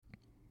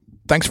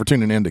Thanks for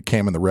tuning in to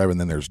Cam and the Rev, and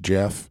then there's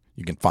Jeff.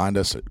 You can find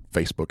us at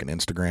Facebook and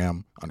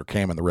Instagram under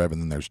Cam and the Rev, and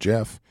then there's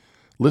Jeff.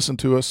 Listen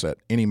to us at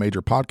any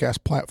major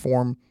podcast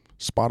platform,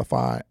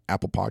 Spotify,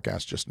 Apple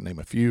Podcasts, just to name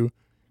a few.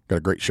 Got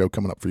a great show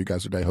coming up for you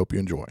guys today. Hope you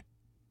enjoy.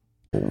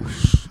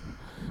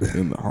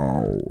 In the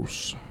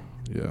house.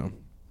 Yeah.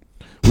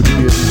 Would you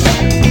be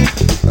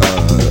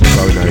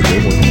Probably not a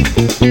good one.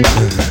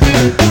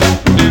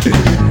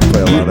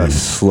 Play a lot of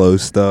slow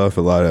stuff,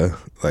 a lot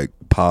of like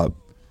pop,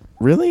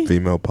 really?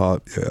 female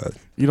pop. Yeah.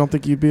 You don't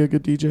think you'd be a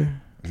good DJ?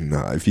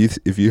 No, if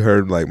you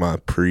heard like my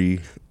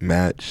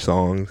pre-match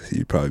songs,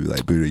 you'd probably be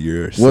like, Buddha,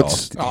 you're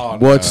What's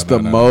soft. the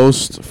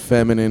most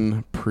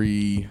feminine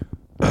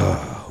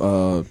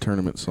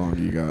tournament song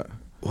you got?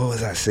 What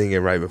was I singing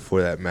right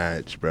before that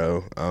match,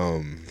 bro?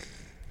 I'm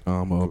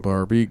a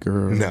Barbie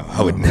girl. No,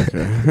 I would okay.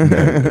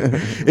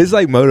 It's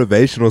like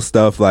motivational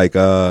stuff, like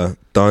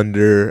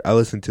Thunder. I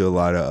listen to a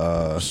lot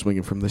of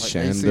Swinging from the Like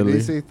chandelier.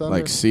 AC/DC Thunder?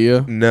 Like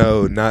Sia.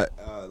 no, not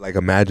like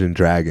Imagine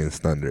Dragons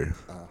Thunder.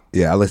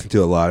 Yeah, I listen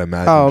to a lot of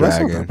Imagine Oh, that's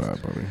not Dragons.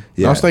 that bad, buddy.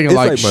 Yeah, I was thinking it's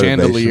like motivational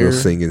chandelier.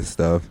 singing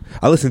stuff.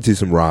 I listen to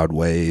some Rod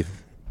Wave.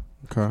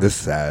 Okay. It's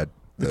sad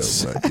though,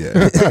 but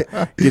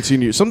yeah. Gets you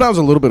new. Sometimes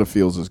a little bit of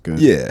feels is good.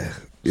 Yeah.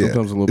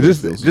 Sometimes a little bit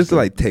just feels just to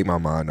good. like take my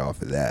mind off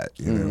of that.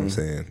 You know what I'm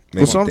saying?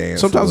 Well, Make me dance a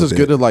sometimes little it's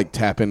good bit. to like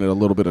tap into a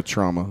little bit of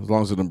trauma, as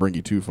long as it doesn't bring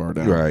you too far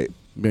down. Right.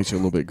 Makes you a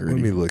little bit Let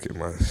gritty. me look at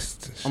my. I'm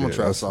gonna shit.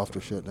 try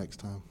softer shit next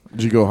time.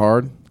 Did you go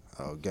hard?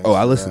 Oh,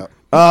 I listen. Rap.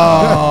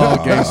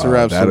 Oh, gangster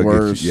rap's the That'll get you-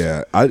 worst.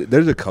 Yeah,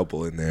 there's a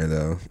couple in there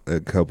though. A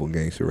couple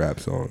gangster rap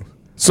songs.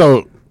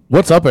 So,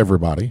 what's up,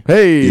 everybody?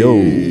 Hey, Yo.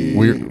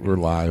 We're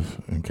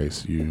live in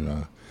case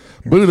you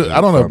Buddha. I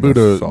don't know. From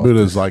the softest.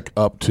 Buddha's like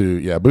up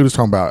to Buddha's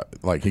talking about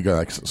like he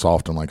likes it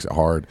soft and likes it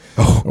hard.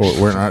 Oh.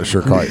 We're not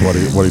sure quite what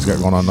he's got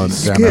going on down there.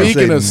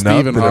 Speaking of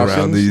Stephen around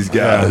Hawkins, these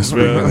guys,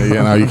 Speaking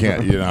of, you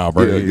can't,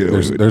 bro, Yeah, get away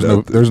with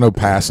nothing. there's no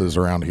passes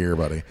around here,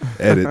 buddy.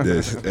 edit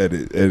this.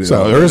 Edit.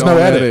 So all there is that. no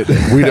Don't edit.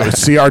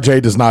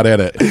 CRJ does not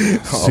edit.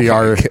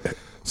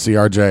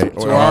 CRJ.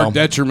 to our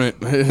detriment.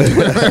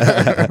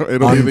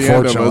 It'll be the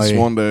end of us Unfortunately,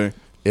 one day.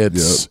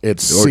 It's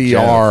Or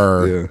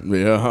CR. Jeff.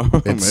 Yeah,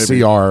 It's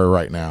maybe. CR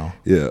right now.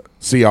 Yeah.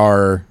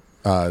 CR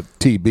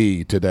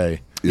TB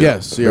today.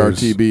 Yes,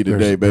 CRTB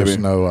today, There's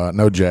baby.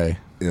 no J.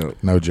 Yeah.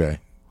 No J.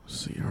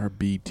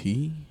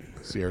 CRBT,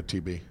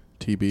 CRTB.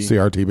 TB.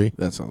 CRTB.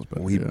 That sounds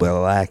better. We yeah.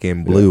 black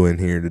and blue in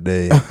here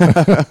today.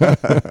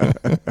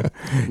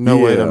 No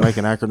way to Yeah. make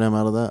an acronym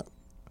out of that.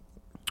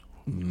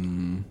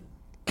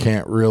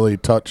 Can't really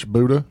touch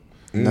Buddha.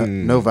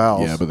 No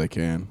vowels. Yeah, but they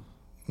can.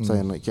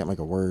 Saying they can't make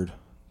a word.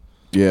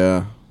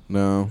 Yeah.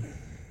 No.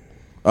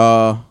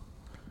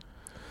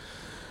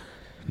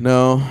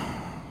 No.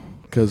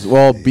 Because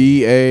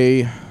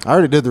BA. I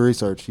already did the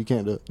research. You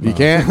can't do it. You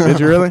can't? Did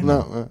you really?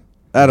 No.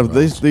 Out of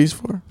these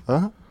four?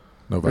 Uh-huh.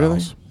 No Really?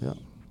 vowels. Yeah.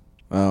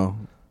 Oh.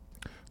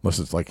 Unless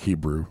it's like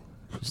Hebrew.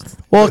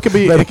 Well, it could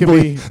be. It could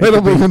be. They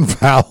don't believe in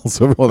vowels.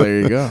 Well, there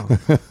you go.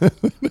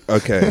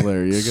 Okay.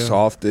 There you go.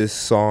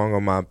 Softest song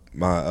on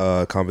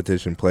my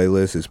competition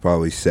playlist is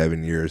probably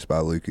 7 Years by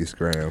Lucas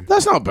Graham.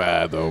 That's not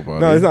bad though, buddy.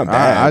 No, it's not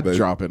bad, I'd but-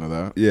 drop into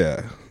that.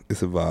 Yeah.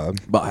 It's a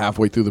vibe. About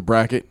halfway through the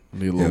bracket,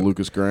 need a little Yeah.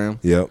 Lucas Graham.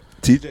 Yep.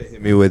 TJ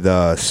hit me with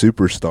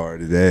Superstar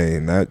today,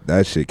 and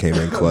that shit came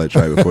in clutch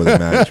right before the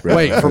match, bro.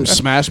 Wait, from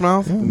Smash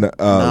Mouth? No,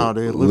 No,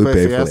 dude, Lupe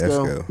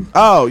Fiasco.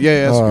 Oh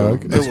yeah, that's Oh,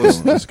 good. okay.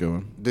 That's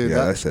good. Dude, Yeah,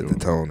 that that, set the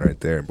tone right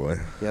there, boy.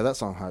 that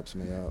song hypes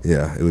me up.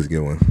 Yeah, it was a good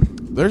one.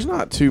 There's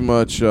not too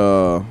much.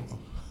 I'm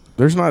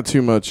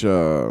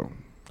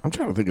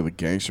trying to think of the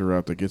gangster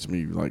rap that gets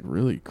me like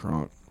really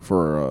crunk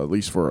for at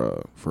least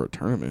for a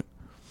tournament.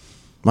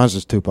 Mine's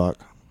just Tupac.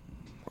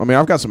 I mean,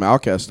 I've got some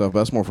Outkast stuff. But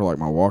that's more for like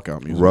my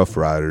walkout music. Rough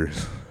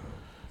Riders.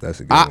 That's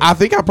a good one. I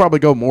think I'd probably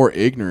go more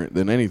ignorant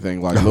than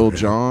anything, like Lil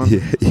Jon, yeah.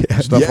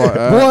 stuff like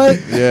that.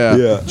 What? Yeah,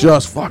 Yeah.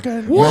 just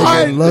fucking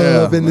Making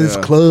love Yeah, in this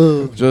yeah.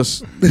 club.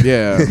 Just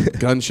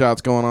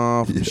gunshots going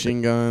off,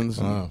 machine guns,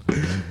 Oh.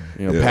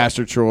 and, Yeah.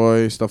 Pastor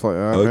Troy, stuff like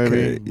that. Okay.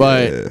 Maybe,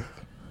 but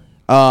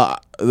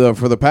yeah.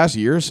 for the past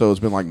year or so,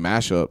 it's been like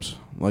mashups,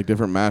 like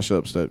different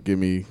mashups that give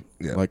me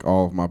Yeah. like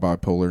all of my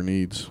bipolar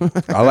needs.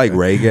 I like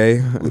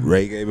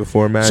reggae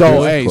before matches.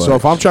 So hey, so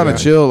if I'm trying Yeah.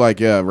 to chill, like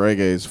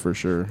reggae's for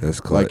sure.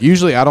 That's clutch. like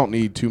usually I don't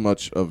need too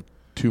much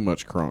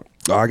crunk.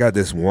 Oh, I got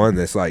this one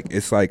that's like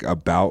it's like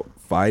about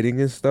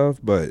fighting and stuff,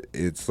 but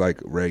it's like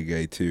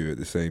reggae too at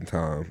the same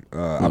time.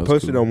 I that's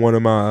posted cool. on one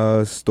of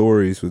my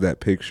stories with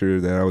that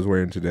picture that I was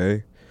wearing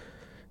today,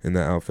 and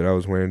that outfit I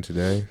was wearing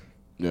today.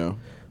 Yeah,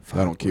 I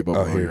don't keep up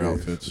Oh, with all here your it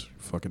is. outfits,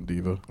 fucking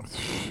diva.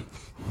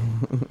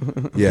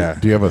 Yeah,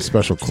 Do you have a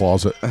special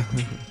closet?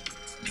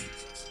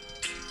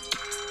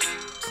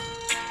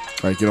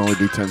 Right, you can only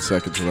do 10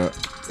 seconds of that.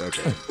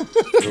 okay.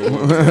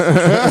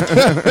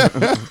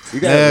 You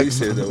got at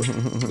least hear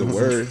the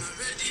word.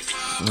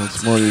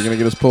 That's more. You're gonna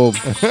get us pulled.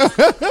 That's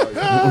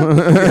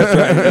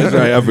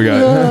right. I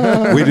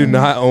forgot. We do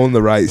not own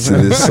the rights to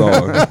this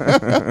song.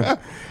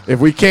 If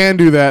we can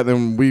do that,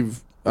 then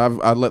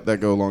I let that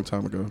go a long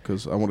time ago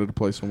because I wanted to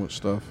play so much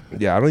stuff.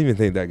 Yeah, I don't even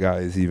think that guy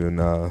is even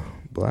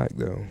black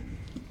though.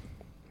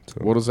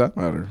 What does that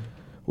matter?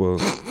 Well,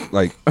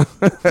 like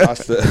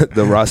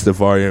the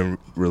Rastafarian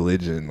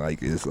religion,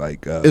 like is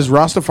like Is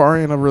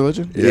Rastafarian a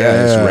religion?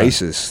 yeah,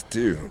 it's racist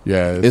too.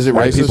 Yeah. Is it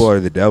White racist? people are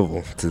the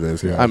devil to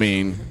those guys. I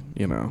mean,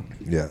 you know.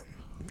 Yeah,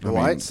 The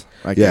whites?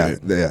 I get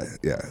yeah, it.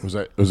 yeah.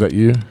 Was that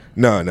you?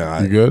 No,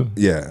 You good?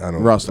 Yeah, I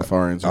don't.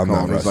 Rastafarians are I'm not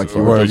calling us like Rastafarian.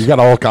 you Well, were. you got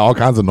all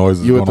kinds of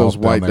noises. You with going those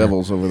off down white there.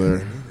 devils over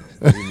there.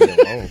 Leave me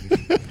alone.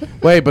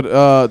 Wait,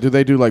 but do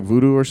they do like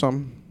voodoo or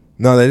something?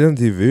 No, they don't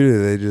do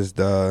voodoo. They just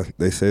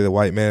they say the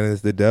white man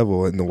is the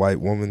devil and the white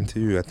woman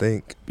too. I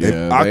think.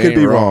 I they could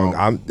be ain't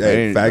wrong.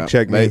 They Fact ain't-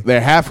 check me.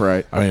 They're half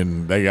right. I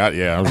mean, they got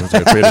I was gonna say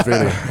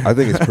 50-50. I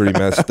think it's pretty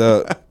messed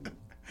up.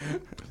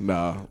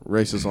 Nah,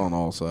 racist on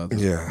all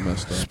sides. Yeah,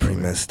 messed up. it's pretty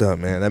messed up,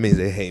 man. That means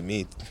they hate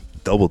me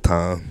double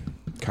time.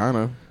 Kind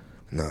of.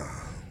 Nah,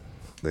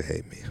 they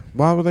hate me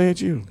Why would they hate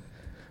you?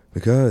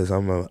 because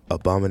I'm a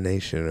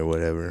abomination or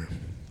whatever.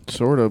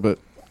 Sort of, but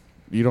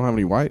you don't have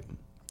any white.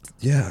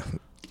 Yeah,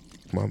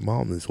 my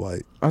mom is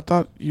white. I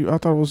thought it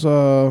was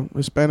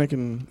Hispanic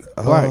and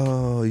black.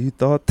 Oh, you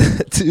thought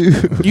that too?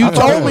 You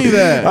told me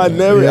that. I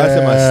never. I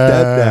said my Yeah.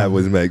 stepdad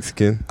was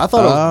Mexican. I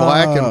thought it was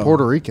black Oh. and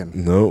Puerto Rican.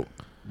 Nope,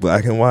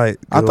 black and white.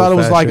 I Good thought it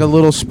was like a old-fashioned.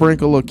 little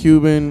sprinkle of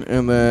Cuban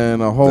and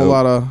then a whole Nope.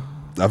 lot of.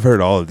 I've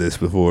heard all of this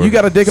before. You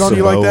got a dick on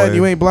you like that and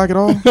you ain't black at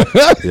all?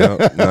 Yeah,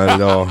 not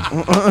at all.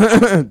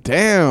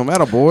 Damn,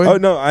 that a boy. Oh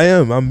no, I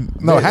am. I'm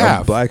I'm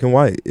half. black and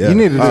white. Yeah. You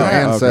need to do Oh,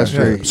 okay.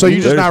 ancestry. So you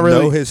just There's not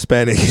really. no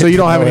Hispanic. So you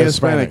don't have No any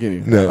Hispanic.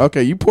 Hispanic in you? No.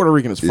 Okay, you Puerto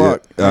Rican as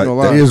fuck. Yeah, I ain't gonna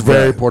lie. He is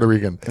very Yeah. Puerto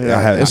Rican. Yeah.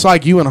 I have- It's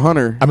like you and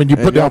Hunter. I mean, you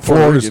and put y'all down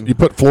Puerto floors. Rican. You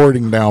put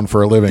flooring down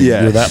for a living.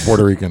 Yeah. You're that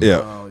Puerto Rican.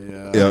 Yeah. Oh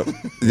yeah. Yeah.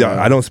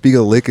 Yeah, I don't speak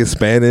a lick of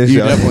Spanish. You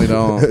definitely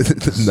don't.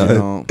 None. You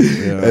don't.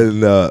 Yeah.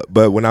 And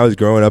but when I was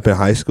growing up in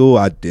high school,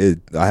 I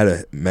had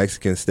a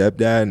Mexican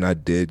stepdad, and I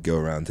did go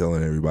around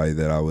telling everybody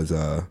that I was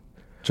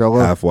Cholo?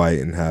 half white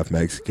and half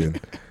Mexican.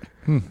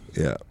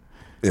 Yeah,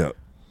 yeah.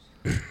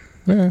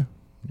 Yeah.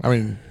 I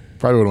mean,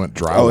 probably would have went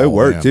dry. Oh, it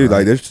worked then, too. right?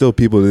 Like, there's still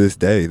people to this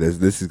day.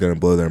 This is gonna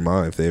blow their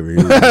mind if they ever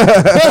hear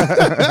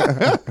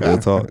this. Real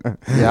talk.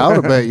 Yeah, I would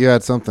have bet you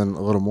had something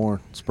a little more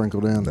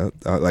sprinkled in.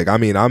 Like, I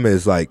mean, I'm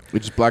as like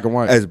It's just black and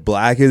white. as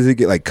black as it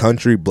get, like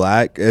country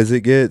black as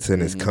it gets,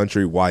 and as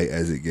country white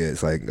as it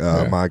gets. Like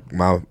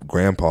my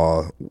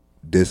grandpa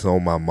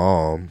disowned my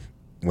mom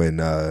when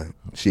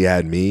she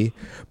had me,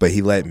 but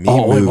he let me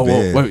move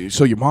in. wait.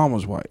 So your mom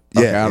was white?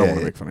 Yeah, Okay, I don't yeah, want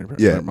to make fun of her.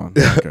 yeah. Never mind.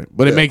 Okay.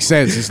 But it makes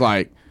sense. It's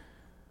like,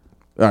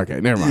 okay,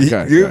 never mind.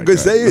 Okay, You okay, could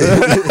okay. say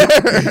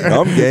it.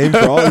 I'm game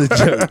for all the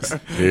jokes.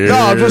 No,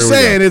 I'm just Here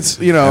we saying go. it's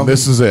And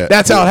this is it.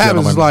 That's how it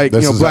happens. It's Gentlemen, like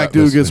this is black it.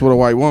 dude This gets is with a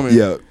white woman.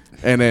 Yeah,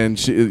 And then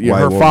White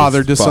her woman's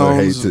father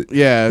father hates disowns. it.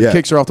 Yeah, Yeah.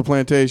 kicks her off the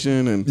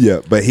plantation, and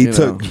yeah. But he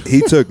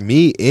You took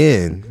me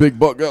in. Big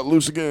Buck got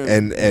loose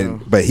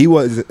again. But he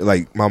wasn't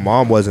like, my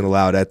mom wasn't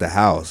allowed at the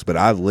house, but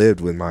I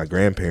lived with my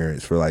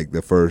grandparents for like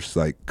the first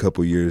like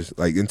couple years,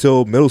 like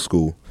until middle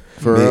school.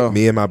 For real.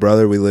 Me and my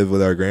brother, we lived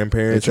with our They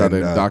grandparents. tried to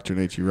and,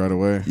 indoctrinate you right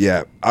away.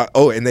 yeah.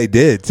 And they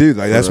did too.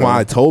 Like, that's why real.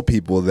 I told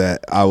people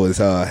that I was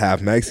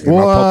half Mexican.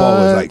 My papa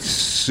was like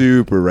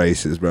super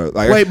racist, bro.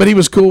 Like, Wait, but he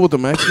was cool with the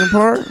Mexican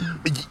part?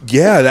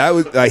 yeah, that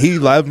was like, he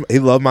loved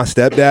my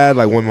stepdad.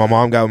 Like, when my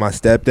mom got with my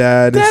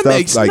stepdad and That stuff,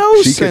 makes like,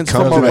 no she sense could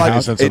come from to a, the like-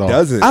 house. sense It at all.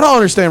 doesn't. I don't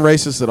understand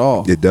racist at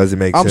all. It doesn't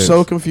make I'm sense.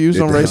 so confused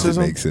It on doesn't racism.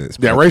 make sense.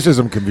 Yeah, bro.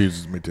 racism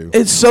confuses me too.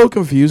 It's so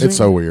confusing. It's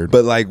so weird.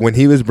 But like, when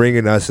he was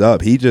bringing us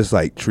up, he just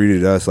like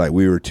treated us like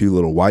we were two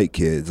little white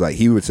kids. Like,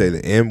 he would say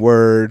the N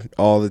word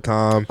all the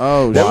time.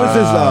 Oh, There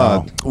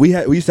wow. was this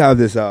we used to have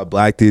this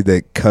black dude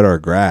that cut our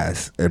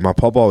grass, and my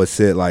papa would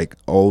sit like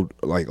old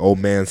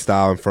man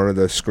style in front of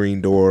the screen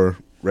door,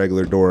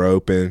 regular door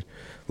open,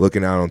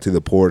 looking out onto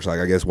the porch, like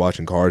I guess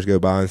watching cars go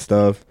by and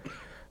stuff.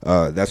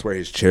 That's where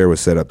his chair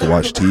was set up to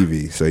watch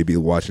TV. So he'd be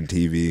watching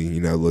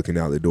TV, looking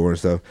out the door and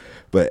stuff.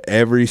 But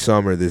every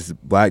summer, this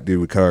black dude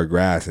would cut our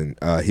grass, and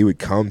he would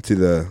come to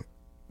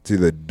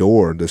the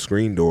door, the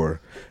screen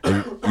door,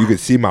 and you could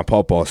see my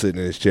pawpaw sitting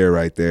in his chair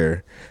right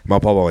there. My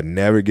pawpaw would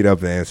never get up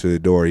and answer the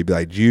door. He'd be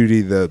like,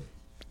 Judy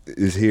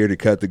is here to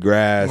cut the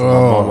grass. My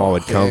mama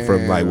would come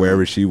from like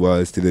wherever she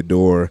was to the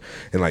door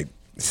and like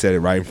set it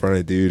right in front of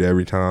the dude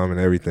every time and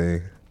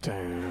everything.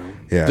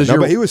 Damn. Yeah, Does no,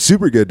 your- but he was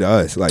super good to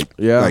us. Like,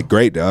 Yeah. like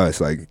great to us.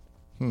 Like,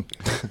 But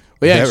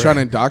yeah, he's Never- trying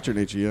to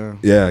indoctrinate you, yeah.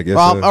 yeah, I guess.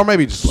 Well, so. or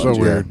maybe he just So loved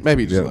you. weird.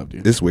 Maybe he just Yeah, loved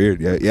you. it's weird.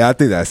 Yeah, I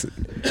think that's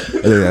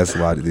a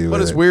lot to do with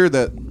But it. it's weird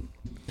that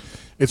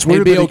It's he'd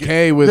weird be that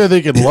okay with. that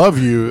they could love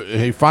you.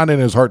 He find in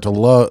his heart to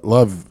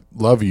love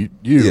you,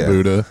 Yeah.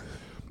 Buddha,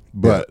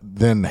 but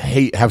then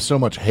have so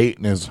much hate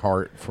in his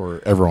heart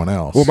for everyone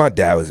else. Well, my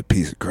dad was a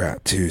piece of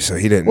crap too, so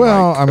he didn't.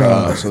 Well, like, I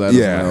mean, so that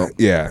doesn't yeah, help.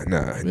 yeah,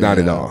 no, not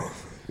at Yeah. all.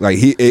 Like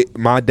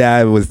my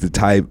dad was the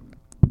type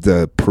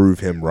to prove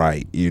him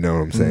right. You know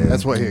what I'm saying?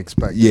 That's what he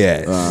expected.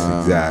 Yes,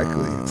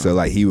 exactly. So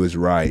like, he was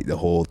right the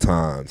whole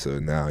time. So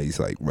now he's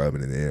like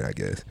rubbing it in, I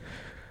guess.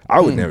 I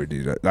would never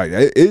do that. Like,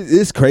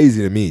 it's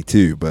crazy to me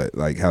too. But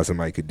like, how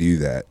somebody could do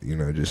that,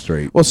 just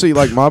straight. Well, see,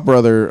 like my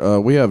brother,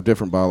 we have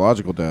different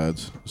biological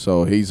dads.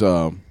 So he's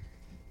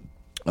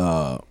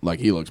Like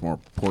he looks more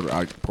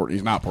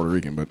he's not Puerto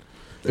Rican, but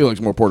he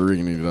looks more Puerto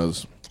Rican than he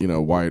does,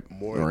 white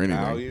or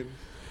anything.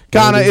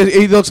 Kind of,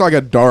 he looks like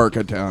a dark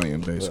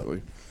Italian,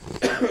 basically.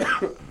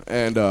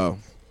 And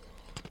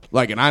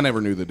and I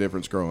never knew the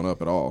difference growing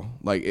up at all.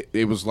 Like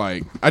it was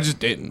like I just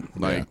didn't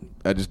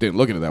I just didn't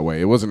look at it that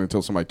way. It wasn't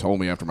until somebody told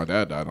me after my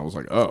dad died, and I was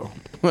like, oh,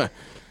 all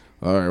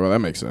right, well that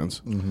makes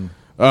sense. Mm-hmm.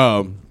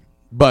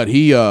 But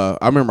I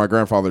remember my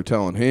grandfather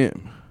telling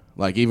him,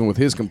 like even with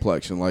his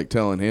complexion, like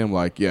telling him,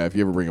 like, yeah, if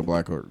you ever bring a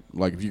black or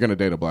like if you're gonna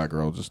date a black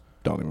girl, just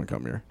don't even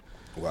come here.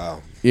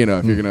 Wow. If you're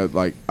gonna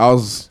I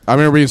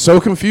remember being so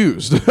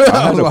confused.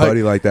 I had a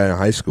buddy like that in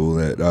high school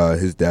that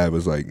his dad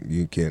was like,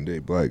 you can't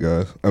date black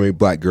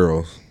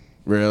girls.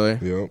 Really?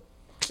 Yep.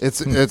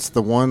 It's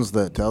the ones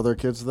that tell their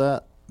kids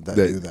that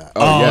do that.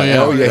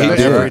 He did.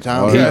 Every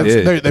time. Yeah, he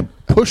did. They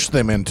push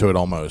them into it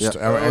almost.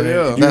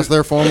 Yeah. That's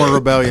their form of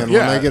rebellion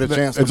when they get a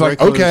chance to it's like,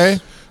 break okay,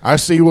 loose. I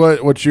see what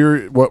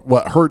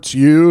hurts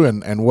you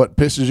and what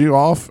pisses you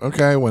off.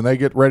 Okay, when they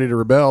get ready to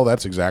rebel,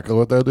 that's exactly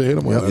what they'll hit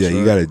them with. Yeah,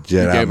 you got to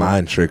Jedi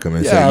mind trick them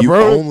and Yeah, say, you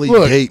bro, only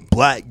look, date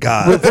black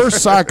guys.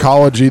 Reverse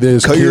psychology to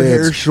his Cut kids. your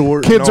hair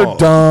short Kids and are all.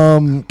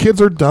 dumb.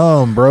 Kids are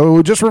dumb,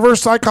 bro. Just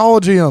reverse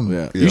psychology them.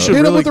 Yeah. You should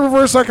hit them with the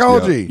reverse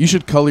psychology. You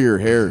should color your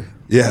hair.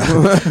 Yeah.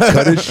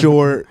 Cut it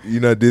short. Do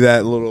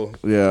that little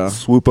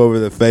swoop over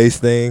the face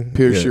thing.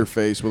 Pierce your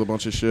face with a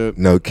bunch of shit.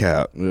 No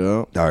cap. Yeah.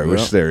 All right, we're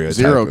stereotyping.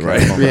 Zero cap.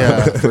 Right?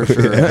 Yeah, for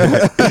sure.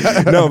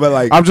 No, but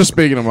like, I'm just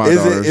speaking to my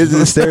daughters. is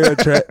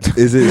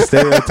it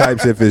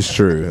stereotypes if it's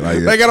true? Like,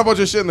 They got a bunch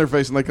of shit in their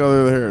face and they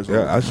color their hair as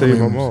well. yeah, I'll show you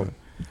my mom.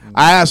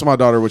 I asked my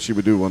daughter what she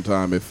would do one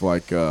time if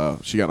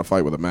she got in a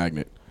fight with a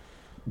magnet.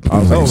 I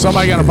was like,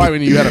 somebody got in a fight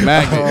when you had a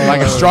magnet,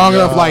 like a strong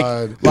enough,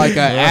 like a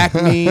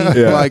Acme,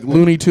 like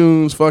Looney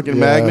Tunes fucking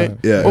magnet.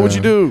 Yeah. What would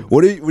you do?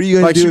 What are you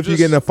gonna Like, do she if you just-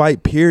 get in a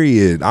fight?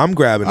 Period. I'm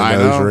grabbing a I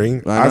nose know.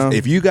 ring. I know.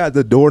 If you got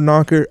the door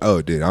knocker,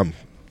 oh, dude, I'm.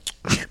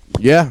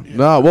 Yeah.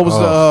 No. What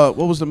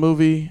was the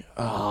movie?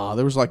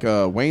 There was like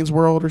a Wayne's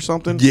World or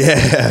something.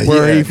 Yeah,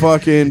 Where he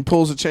fucking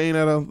pulls a chain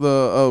out of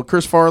the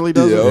Chris Farley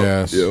does it.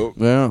 Yes. Yep.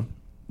 Yeah.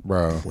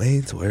 Bro.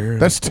 Wayne's World.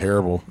 That's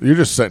terrible. You're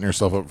just setting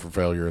yourself up for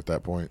failure at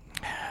that point.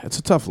 It's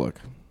a tough look.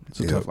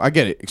 I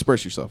get it.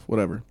 Express yourself,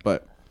 whatever.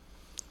 But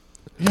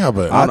Yeah,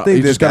 but I I don't know. think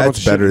You just got a bunch that's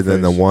of shit in better your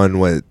than the face. one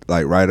with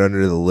like right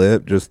under the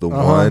lip, just the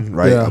one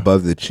right yeah.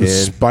 above the chin,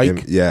 spike.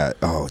 And- yeah.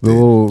 Oh, the dude.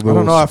 little, I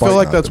don't know. I feel spike-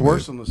 like that's nothing,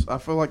 worse than this. I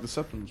feel like the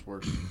septum's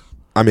worse.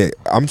 I mean,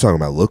 I'm talking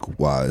about look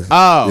wise.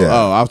 Oh, Yeah.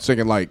 I was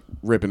thinking like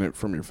ripping it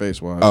from your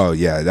face. Wise. Oh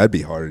yeah, that'd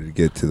be harder to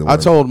get to the. I one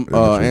told in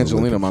between the lip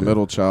Angelina, and my shit.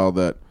 middle child,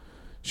 that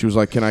she was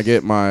like, "Can I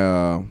get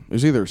my it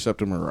was either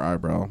septum or her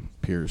eyebrow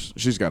pierced?"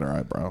 She's got her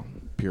eyebrow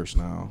pierced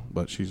now,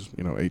 but she's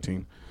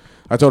 18.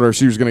 I told her if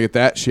she was gonna get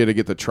that, she had to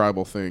get the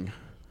tribal thing.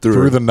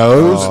 through the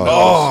nose.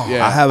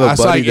 Yeah, I have a was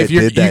buddy like, that if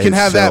you did that can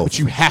have that, himself. but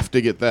you have to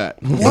get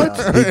that. What?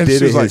 He And did she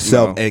it was like,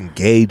 himself, no.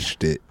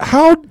 engaged it.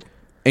 How?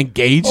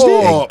 Engaged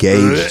Oh. it.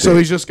 Engaged So it.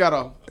 he's just got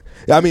a.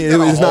 I mean, got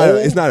a it's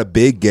hole? not a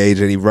big gauge,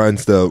 and he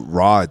runs the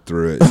rod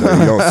through it, so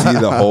you don't see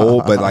the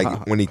hole. But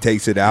like when he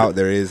takes it out,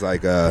 there is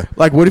like a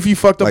Like, what if you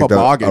fucked up like a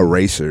boggin?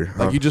 eraser.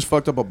 Like you just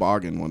fucked up a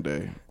boggin one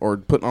day, or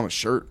putting on a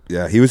shirt.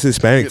 Yeah, he was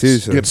Hispanic too,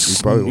 so Gets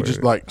he probably you wear just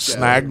it. like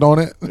snagged on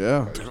it.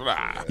 Yeah,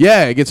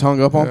 yeah, it gets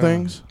hung up on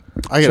things.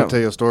 I got So- to tell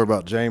you a story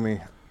about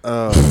Jamie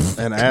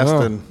and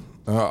Aston.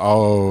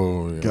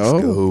 Yeah.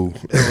 Go.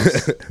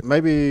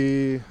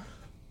 Maybe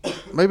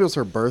it was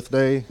her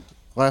birthday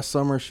last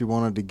summer. She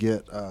wanted to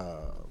get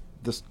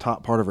this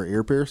top part of her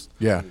ear pierced,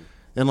 Yeah.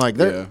 and like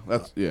Yeah, they're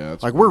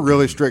that's like we're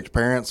really strict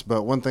parents,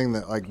 but one thing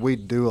that like we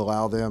do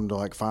allow them to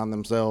like find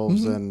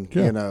themselves and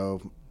Yeah.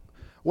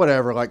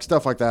 whatever, like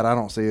stuff like that I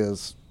don't see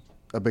as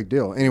a big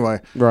deal. Anyway,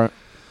 right.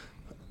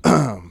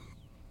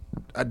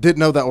 I didn't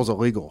know that was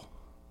illegal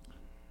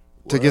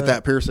to get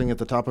that piercing at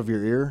the top of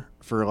your ear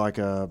for like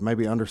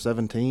maybe under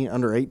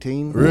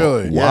 18.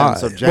 Really? Yeah. Why? and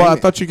So Jamie, Well, I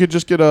thought you could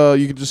just you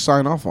could just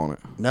sign off on it.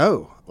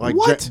 no, like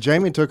What?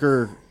 Jamie took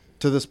her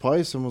to this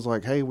place and was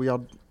like, "Hey,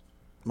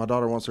 my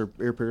daughter wants her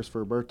ear pierced for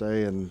her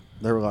birthday," and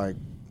they were like,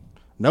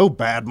 "No,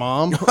 bad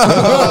mom."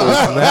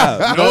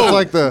 That's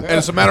like the And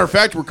as a matter of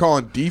fact, we're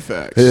calling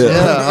defects.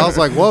 yeah. I was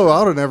like, "Whoa, I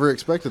would have never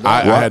expected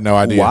that." I had no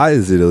idea. Why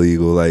is it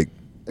illegal? Like,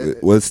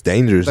 what's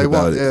dangerous They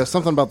about want it?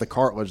 something about the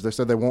cartilage. They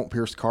said they won't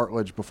pierce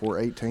cartilage before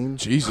 18.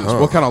 Jesus,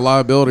 what kind of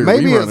liability?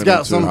 Maybe are we it's running got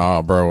into? some-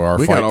 Oh, bro, our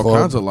We fight got all club,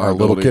 kinds of our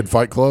little liability. kid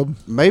fight club.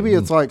 Maybe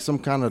it's like some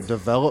kind of My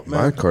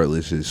development.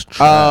 cartilage is trash.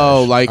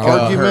 Oh, like her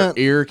Argument.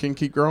 ear can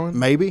keep growing.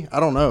 Maybe I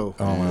don't know.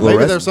 man. Maybe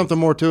Well, there's something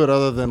more to it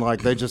other than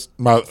like they just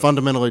My-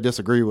 fundamentally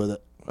disagree with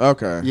it.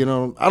 Okay. You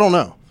know, I don't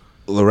know.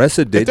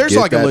 Larissa did there's get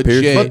like a that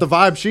legit- piercing. But the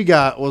vibe she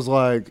got was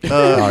like, yeah.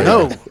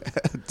 no.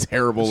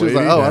 Terrible She was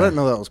lady. like, oh, I didn't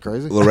know that was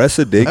crazy.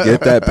 Larissa did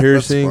get that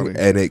piercing, funny.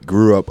 and it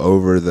grew up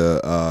over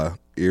the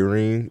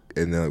earring,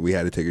 and then we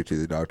had to take her to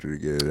the doctor to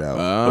get it out.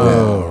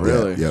 Oh, Yeah,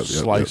 really? Yep,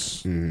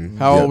 Slice. Mhm.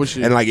 How Yep. old was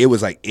she? And like it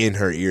was like in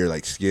her ear,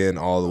 like skin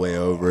all the way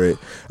over it.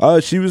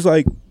 She was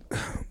like,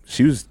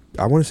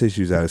 I want to say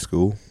she was out of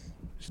school.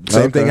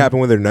 Same thing Okay.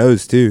 happened with her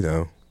nose too,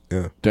 though.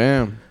 Yeah.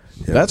 Damn.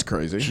 That's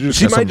crazy. She just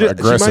She has might some just- she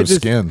aggressive might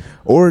just- skin.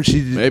 Or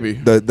she Maybe.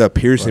 the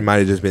piercing might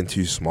have just been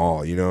too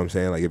small. You know what I'm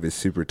saying? Like if it's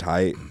super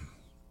tight,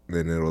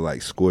 then it'll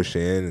like squish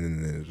in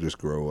and then it'll just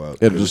grow up.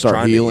 It'll 'Cause just it's start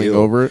trying to healing heal.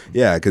 over it?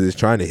 Yeah, because it's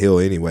trying to heal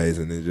anyways,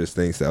 and it just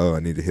thinks, I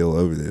need to heal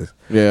over this.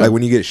 Yeah. Like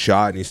when you get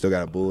shot and you still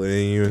got a bullet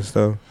in you and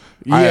stuff.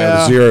 I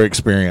have zero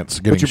experience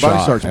getting But your body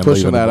shot starts and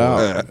pushing leaving that the out.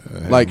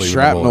 bullet. Like Leaving the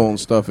shrapnel bullet. and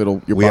stuff, your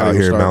We body out will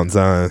here in start. Mount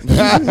Zion.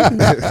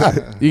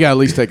 You got to at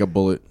least take a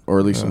bullet or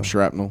at least some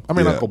shrapnel. I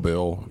mean, Yeah. Uncle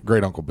Bill,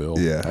 great Uncle Bill.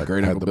 Yeah. had-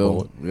 Great had Uncle the Bill.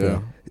 bullet. Yeah.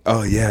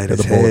 Oh yeah, in The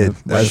his bullet head.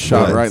 was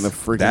shot nuts. right in the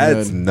freaking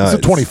That's head. nuts. It's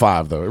a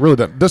 25 though. It really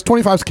does. Does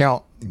 25s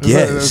count?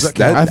 Yes, Does that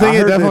that- count? I think I it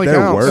heard that definitely they're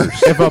counts.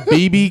 worse. If a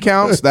BB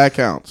counts, that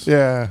counts.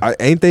 Yeah.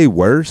 Ain't they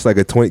worse? Like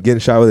getting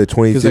shot with a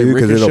 22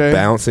 because it'll ricochet?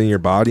 bounce in your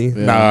body.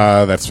 Yeah.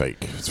 Nah, that's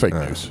fake. It's fake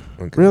news.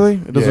 Okay. Really?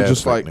 It doesn't Yeah, just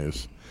it's fake like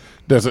news.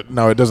 Does it?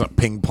 No, it doesn't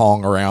ping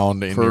pong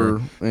around in For- your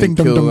and ding,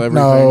 ding, kill ding. everything?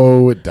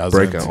 No, it doesn't.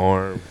 Break an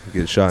arm,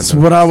 get shot. That's In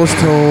the, what I was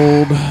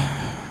told.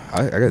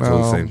 I got told the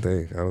No. same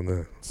thing. I don't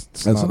know. It's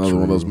That's not another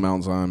one of true. those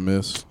Mount Zion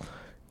myths.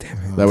 Damn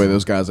it. That way,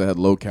 those guys that had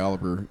low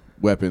caliber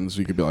weapons,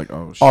 you could be like,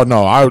 oh, shit. Oh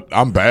no,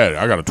 I'm bad.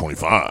 I got a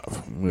 25.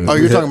 Oh,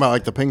 you're talking about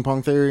like the ping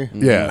pong theory?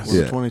 Yes. With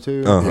Yeah. the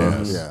 22? Uh-huh.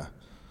 Yes. Yeah.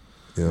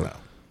 Yeah.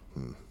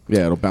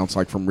 Yeah, it'll bounce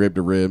like from rib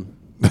to rib.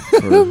 Or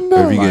if you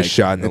Like, get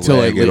shot in the until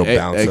leg, it it'll le-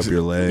 bounce up exit-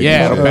 your leg.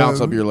 Yeah, it'll Yeah.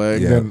 bounce up your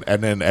leg. Yeah.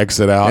 And then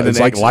exit out. And It's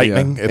then like exit,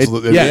 lightning. yeah.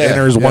 It Yeah,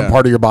 enters one yeah.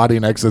 part of your body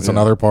and exits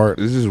another part.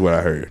 This is what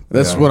I heard.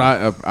 That's Yeah. what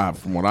I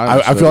from what I I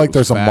understood, feel it like was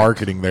there's some fact.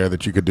 marketing there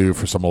that you could do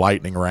for some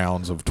lightning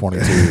rounds of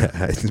 22.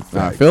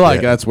 I feel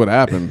like that's what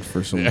happened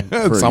for some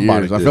for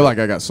somebody years. I did. feel like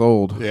I got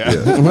sold.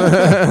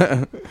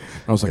 Yeah.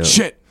 I was like,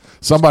 shit.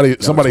 Somebody's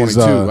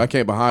 22. I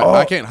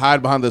can't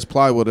hide behind this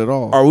plywood at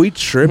all. Are we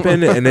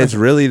tripping? And it's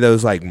really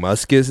those like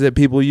muskets that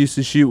people used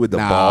to shoot with the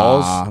Nah,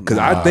 balls? Because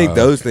I think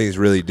those things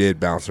really did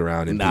bounce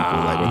around in people.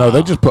 Like, No,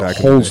 they just put back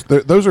in the holes.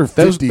 Those are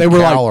 50 they were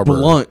caliber.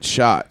 like blunt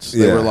shots.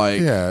 They Yeah. were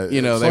like, Yeah,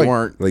 you know, it's they like-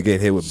 weren't. Like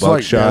getting hit with It's like,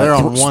 buckshot. they're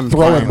on one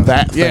throwing time.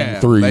 that thing Yeah,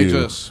 through they you.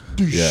 just,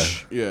 Yeah.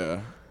 yeah.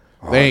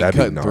 Oh, They ain't that'd be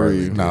cutting through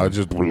gnarly. you. No, it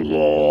just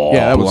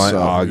Yeah, that was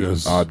blunt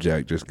so-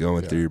 object just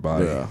going through your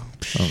body. Yeah.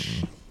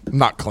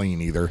 not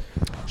clean either.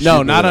 No,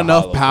 Shoot not with a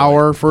enough hollow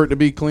power for it to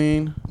be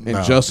clean, and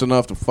No. just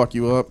enough to fuck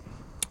you up.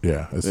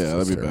 Yeah, Yeah,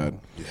 that'd be bad.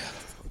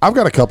 I've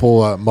got a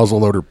couple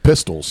muzzleloader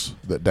pistols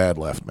that Dad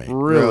left me.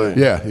 Really?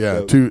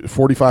 Yeah. Two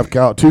 45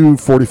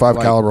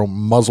 Like- caliber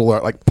muzzle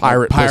like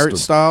pirate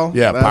pistols. style.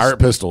 Yeah, That's pirate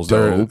pistols.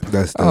 They're dope.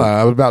 That's I don't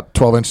know, about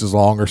 12 inches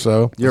long or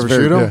so. You ever It's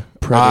very- shoot 'em? yeah.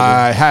 Predator.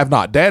 I have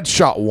not. Dad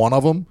shot one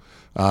of them,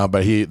 but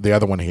the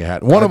other one he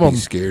had. One of I'd them be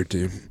scared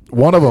too.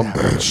 One of them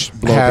Blow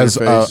up has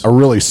in your face. a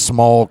really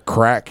small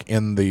crack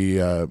in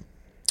the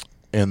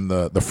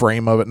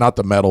frame of it, not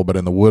the metal, but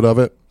in the wood of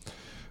it.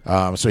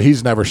 So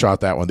he's never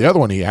shot that one. The other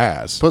one he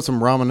has. Put some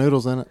ramen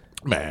noodles in it.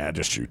 Man,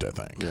 just shoot that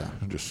thing. Yeah.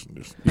 just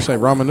You say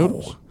ramen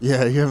noodles?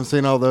 Yeah, you haven't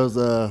seen all those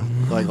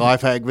like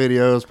life hack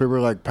videos. People are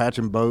like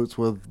patching boats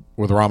with.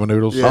 with ramen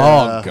noodles. Yeah.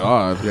 Oh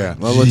God! Yeah.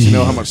 I'll let you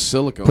know how much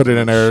silicone. Put it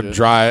in there, Shit.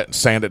 dry it,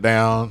 sand it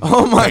down.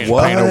 Oh my paint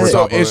God! over So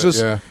top of it's it,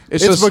 just yeah.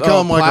 it's It's just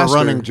become like plaster. a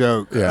running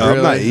joke. Yeah.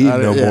 I'm not Really? eating I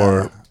no didn't-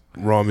 more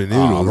ramen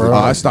noodles. bro. Oh,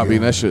 I stopped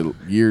eating that shit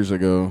years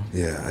ago.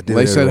 Yeah, I do.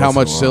 They every said how once in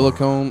a much while.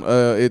 silicone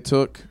it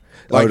took,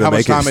 Like like how to much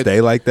make time it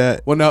stay like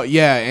that. Well, no,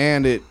 yeah,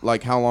 and it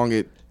like how long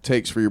it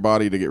takes for your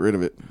body to get rid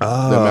of it. The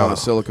amount of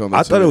silicone. I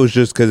That's thought in it was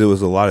just because it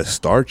was a lot of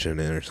starch in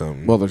it or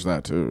something. Well, there's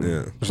that too.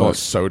 yeah, There's a lot of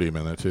sodium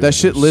in it too. That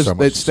shit There's lives. so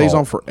much It stays salt.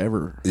 on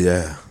forever.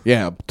 yeah.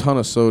 Yeah, a ton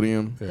of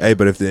sodium. Hey,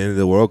 but if the end of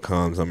the world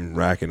comes, I'm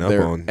racking up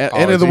There. on At Oh,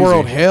 end of it's the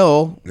world, easy.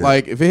 hell, Yeah.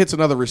 like if it hits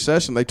another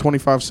recession, they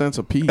 25 cents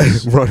a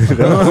piece. running it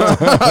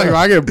up. Like,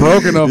 I get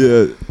broken up.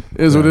 Yeah.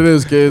 Is what it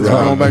is, kids.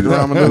 We're going back to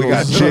ramen noodles. We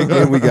got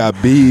chicken, we got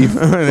beef.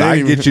 I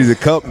can get you the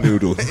cup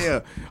noodles.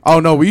 Yeah. Oh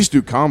no, we used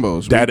to do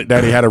combos.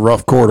 Daddy had a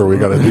rough quarter. We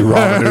got to do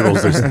ramen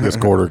noodles this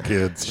quarter,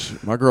 kids.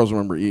 My girls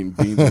remember eating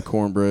beans and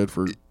cornbread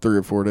for 3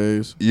 or 4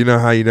 days. You know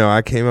how you know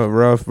I came up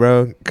rough,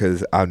 bro?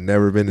 Because I've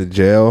never been to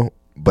jail,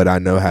 but I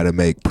know how to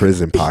make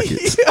prison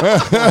pockets.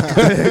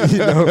 You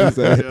know what I'm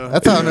saying?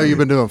 That's how I know you've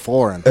been doing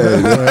flooring.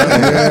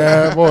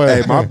 Yeah, boy.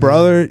 Hey, my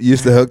brother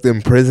used to hook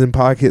them prison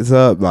pockets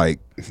up like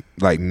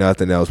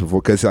nothing else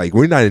before. Because like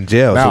we're not in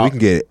jail, so Now, we can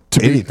get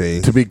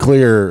anything. To be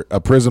clear, a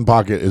prison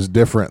pocket is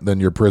different than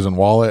your prison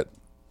wallet.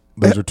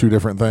 Those are two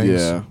different things.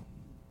 Yeah.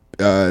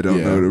 I don't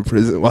Yeah. know what a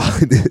prison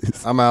wallet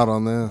is. I'm out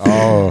on this.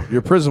 Oh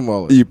Your prison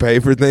wallet. You pay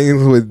for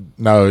things with.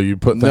 no, you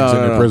put things No, in no,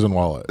 your no. prison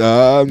wallet.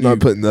 I'm not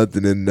putting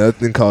nothing in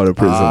nothing called a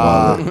prison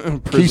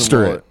wallet. Prison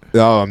Keister wallet. it.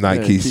 No, I'm not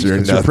Yeah, keystering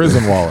It's your nothing.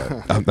 prison wallet.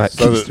 I'm not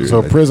So, keystering so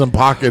it. prison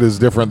pocket is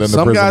different than the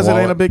Some prison guys, wallet.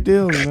 it ain't a big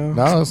deal. You know?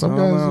 No, some I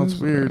don't guys know, it's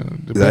weird.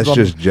 depends That's on-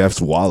 just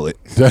Jeff's wallet.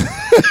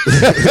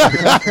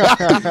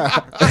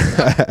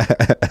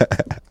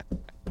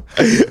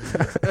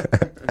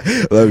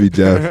 Love you,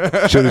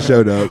 Jeff. Should have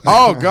showed up.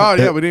 Oh God,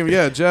 yeah, we didn't.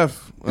 Yeah,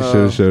 Jeff. Should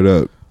have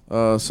showed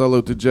up.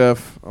 Salute to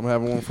Jeff. I'm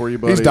having one for you,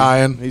 buddy. He's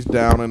dying. He's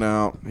down and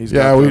out. He's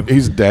Yeah, got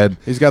he's dead.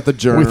 he's got the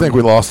germ. We think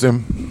we lost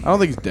him. I don't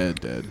think he's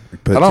dead.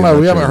 Put I don't too know. much We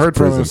in haven't his heard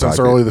from him prison since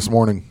pocket. early this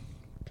morning.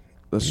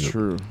 That's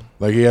true.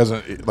 Like he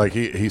hasn't. Like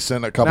he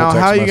sent a couple. Now,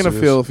 text how are you gonna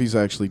messages. feel if he's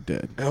actually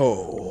dead?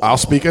 I'll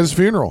speak at his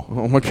funeral.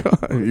 Oh my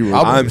god! You were-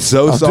 I'm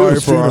so I'll do sorry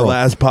his for our funeral.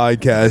 last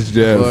podcast,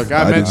 Jeff. Look,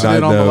 I did mentioned not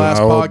it on the know. last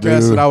I will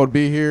podcast do- that I would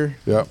be here,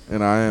 Yep.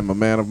 and I am a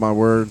man of my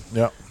word.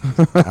 Yep.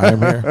 I am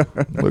here.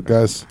 Look,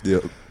 guys.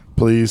 Yep.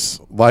 Please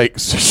like,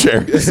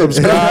 share,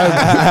 subscribe.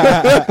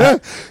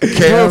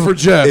 Vote for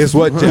Jeff. It's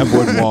what Jeff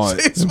would want.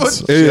 It's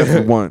what Jeff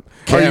would want.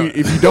 Cam-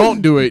 If you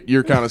don't do it,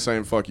 you're kind of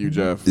saying "fuck you,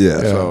 Jeff." Yeah.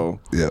 So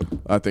Yeah.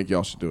 I think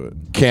y'all should do it.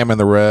 Cam and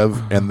the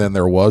Rev, and then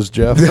there was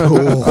Jeff.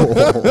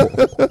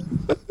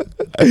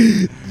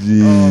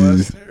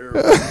 Jeez.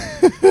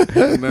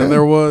 And then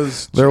there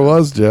was There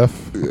was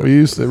Jeff. We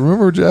used to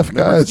remember Jeff,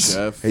 guys.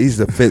 Jeff. He used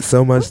to fit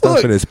so much stuff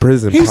Look, in his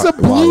prison. He's a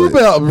blue wallet.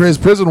 belt. His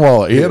prison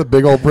wallet. He had a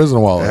big old prison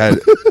wallet. Had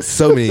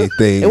so many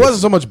things. It wasn't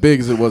so much big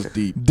as it was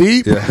deep.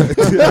 Deep.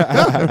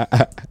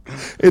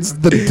 It's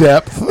the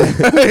depth.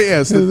 Yeah,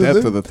 it's the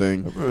depth of the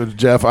thing.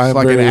 Jeff, I It's am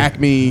like very, an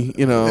Acme,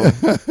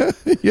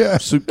 yeah,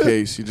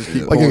 suitcase. You just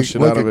keep like pulling a,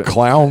 shit like out of a it.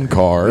 clown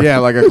car. Yeah,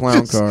 like a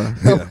clown car.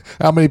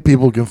 How many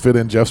people can fit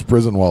in Jeff's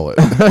prison wallet?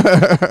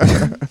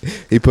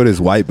 He put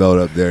his white belt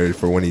up there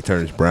for when he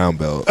turns brown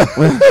belt. You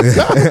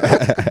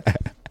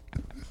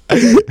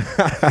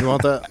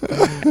want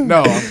that?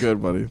 No, I'm good,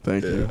 buddy.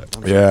 Thank you.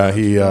 Yeah,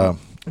 he.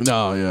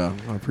 No, yeah,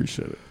 I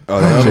appreciate it. Oh,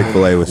 that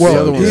Chick-fil-A was Well, so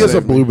other he one good. is a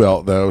saved me. blue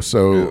belt though,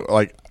 so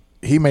like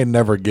he may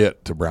never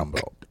get to brown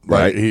belt.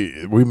 Like, Right.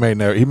 He may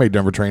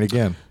never train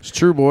again. It's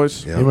true,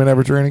 boys. Yeah. He may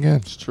never train again.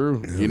 It's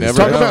true. You never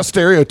Talk know. about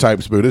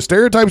stereotypes, Buddha.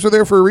 Stereotypes are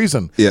there for a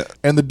reason. Yeah.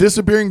 And the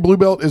disappearing blue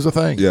belt is a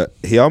thing. Yeah,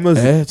 he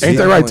almost It's Ain't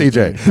that right,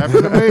 TJ?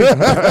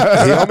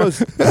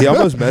 he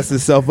almost messed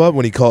himself up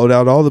when he called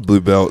out all the blue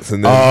belts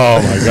and then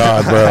Oh my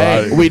God, bro!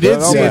 Hey, we did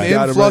Oh see my an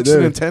God, influx right in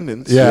there.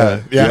 attendance.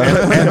 yeah.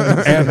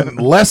 And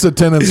less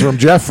attendance from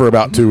Jeff for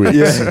about 2 weeks.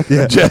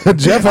 Yeah.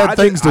 Jeff had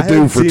things to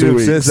do for 2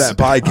 weeks. since that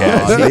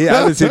podcast. I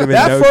haven't seen him in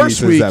That no first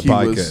since week that he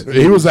was- podcast.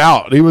 He was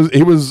out. He was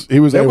There was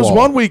AWOL.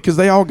 1 week because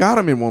they all got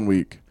him in 1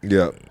 week.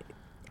 Yeah,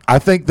 I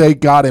think they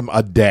got him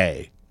a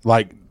day.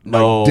 Like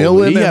No,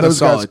 Dylan he and had a those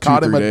guys solid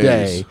caught him 2-3 a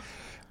days. day.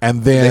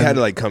 And then they had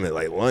to like come at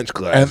like lunch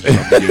class. And-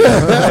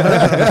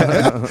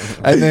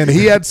 and then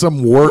he had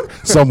some work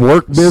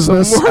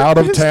business work out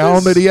of business.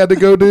 town that he had to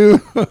go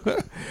do.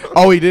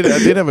 Oh, he did. I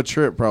did have a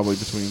trip probably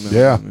between them.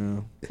 Yeah.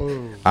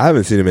 I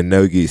haven't seen him in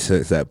Nogi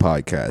since that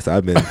podcast.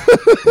 I've been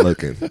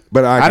looking,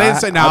 but I didn't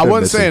say. No, I've I been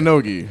wasn't saying missing.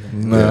 Nogi.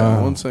 No. Yeah, I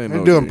wasn't saying Been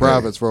Nogi. doing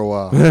privates for a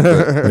while.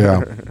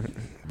 Yeah.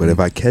 But if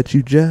I catch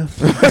you,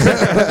 Jeff, no,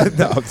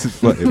 I'm just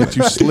playing. But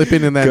you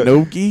slipping in that Good.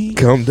 Nogi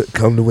come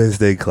to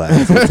Wednesday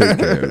class. We'll take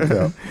care of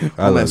it.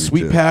 I on love that you,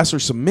 sweet Jeff. pass or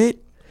submit.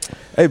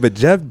 Hey, but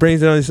Jeff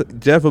brings it on.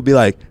 Jeff will be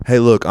like, "Hey,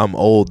 look, I'm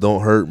old.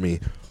 Don't hurt me."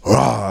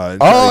 Rah,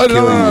 and try Oh, to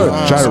kill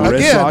no. you. Try to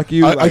wrist lock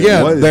you. Like, what again,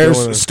 is going on?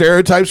 there's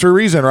stereotypes for a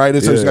reason, right?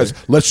 It's those Yeah. guys,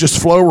 let's just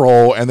flow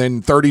roll, and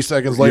then 30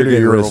 seconds later,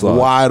 getting you're wrist a locked.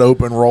 wide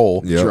open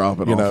roll. Yep. Drop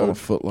it You off know. on a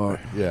footlock.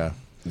 Yeah.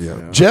 Yeah.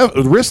 Jeff,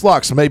 wrist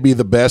locks may be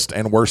the best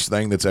and worst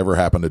thing that's ever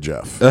happened to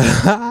Jeff.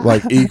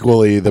 Like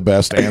equally the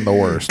best and the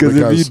worst. 'Cause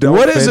if you don't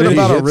What is it finish,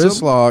 about a hits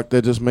wrist him. lock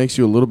that just makes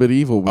you a little bit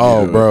evil? When you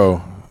Oh, do it?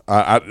 bro.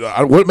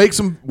 What makes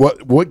them what?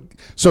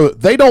 So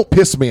they don't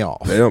piss me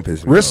off. They don't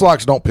piss me Wrist off.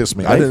 locks don't piss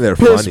me off. I think they're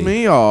Piss funny.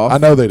 me off. I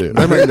know they do.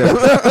 I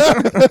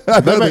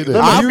know they do.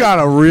 I've got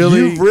a really.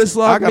 You've wrist I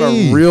locked got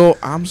me. a real.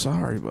 I'm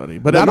sorry, buddy,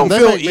 but I don't They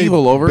feel make me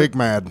evil over it. Big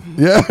mad.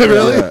 Yeah,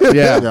 really.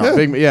 Yeah, Yeah.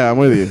 yeah, I'm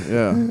with you.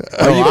 Yeah, you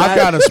I've mad?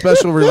 got a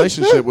special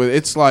relationship with.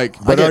 It's like,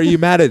 But are you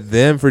mad at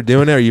them for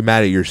doing it, or are you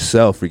mad at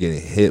yourself for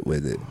getting hit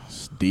with it?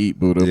 It's deep,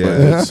 Buddha, Yeah.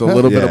 but it's a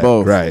little bit of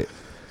both. Right.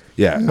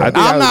 Yeah. I think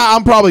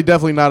I'm probably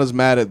definitely not as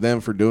mad at them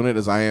for doing it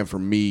as I am for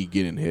me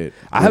getting hit.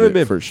 I with haven't it,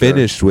 been for sure.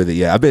 finished with it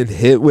yet. I've been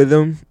hit with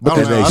them, but I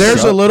then don't they know.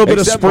 There's suck. a little bit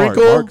of Except Mark.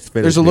 sprinkle. Mark's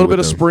finished There's a me little bit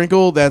with of them.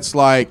 sprinkle that's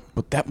like,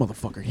 but that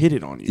motherfucker hit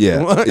it on you.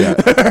 Yeah, yeah.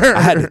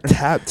 I had to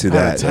tap to I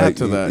had that. to tap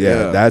to that,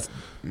 Yeah, yeah. that's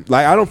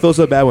like I don't feel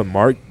so bad when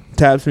Mark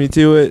taps me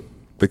to it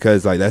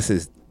because like that's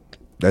his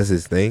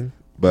thing.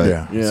 But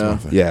Yeah, Yeah. that's my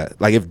thing. yeah,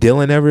 like if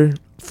Dylan ever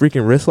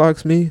freaking wrist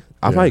locks me,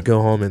 I might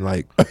go home and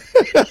like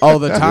Oh,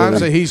 the times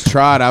that he's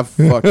tried, I've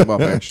fucked him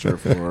up extra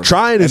for.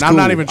 trying is and I'm cool.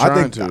 not even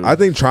trying to. I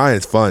think trying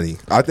is funny.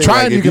 I think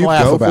Trying like, you if can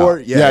laugh go about. for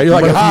it, Yeah, you're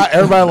like, but if hi,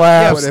 everybody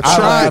laughs. but if I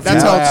try- laugh,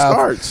 That's you how it laugh.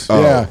 starts.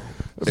 Oh. Yeah,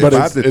 If I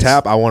have to it's-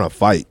 tap, I want to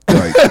fight.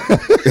 Like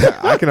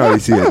I can already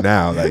see it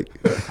now. Like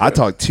I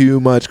talk too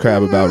much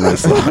crap about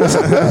wrist locks.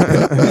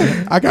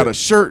 I got a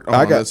shirt on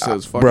I got- that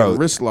says fucking bro,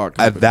 wrist lock.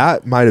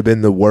 That might have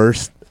been the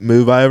worst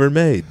move I ever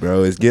made,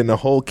 bro. Is getting a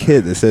whole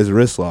kit that says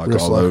wrist lock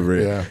Wrist all lock, over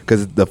it. yeah.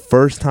 Because the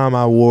first time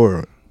I wore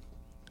it,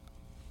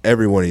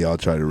 every one of y'all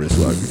tried to wrist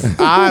lock me.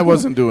 I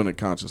wasn't doing it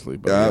consciously,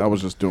 but Yeah. I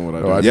was just doing what I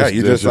do. Oh, I Yeah, just-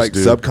 you I just just like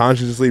do.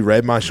 subconsciously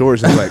read my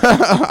shorts and like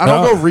I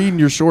don't go reading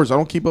your shorts. I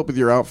don't keep up with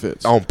your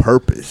outfits. on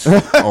purpose.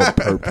 On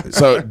purpose.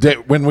 So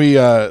when we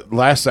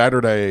last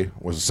Saturday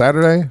was it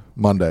Saturday,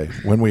 Monday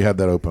when we had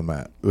that open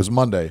mat. It was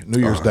Monday, New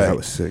Year's Oh, Day. that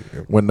was sick.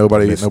 When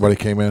nobody Missed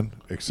came in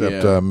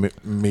except Yeah.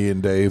 me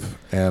and Dave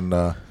and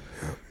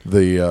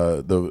the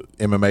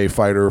MMA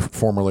fighter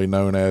formerly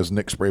known as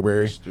Nick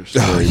Sprayberry.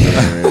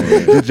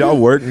 Did y'all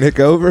work Nick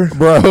over?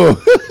 Bro.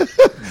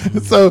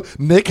 So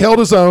Nick held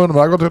his own. I'm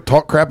not going to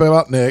talk crap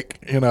about Nick.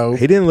 You know,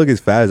 He didn't look as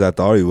fat as I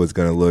thought he was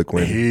going to look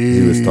when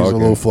he was he's talking. a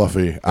little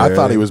fluffy. I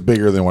thought he was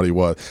bigger than what he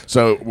was.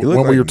 So when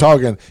looked we like- were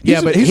talking,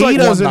 But he's he like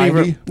doesn't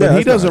 190. even. But he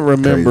that's doesn't not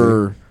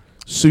remember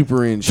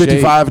super in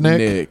 55 shape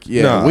Nick?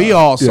 Yeah, No. we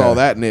all saw Yeah.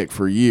 that Nick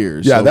for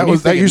years. Yeah, So that when you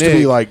was that think of used to be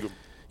Nick, like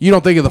you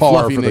don't think of the par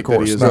fluffy for the Nick that he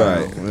course. is No.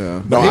 now. Right.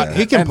 Yeah. no.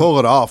 He can pull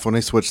it off when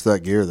he switched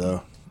that gear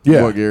though.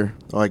 Yeah, What gear?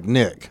 Like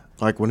Nick,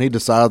 like when he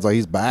decides like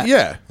he's back.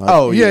 yeah. Like,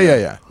 Oh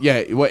yeah.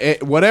 Yeah,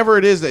 whatever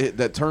it is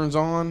that turns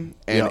on,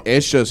 and Yep.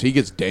 it's just he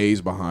gets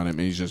days behind him,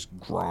 and he's just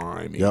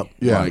grimy. Yep.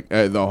 Yeah. like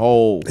the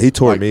whole. He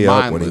tore like, me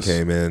up when he mindless.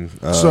 came in.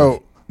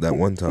 So, that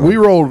one time. We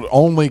rolled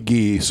only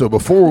gi. So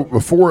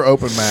before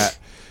open mat,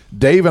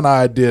 Dave and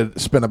I did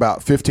spend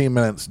about 15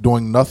 minutes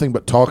doing nothing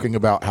but talking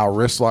about how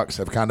wrist locks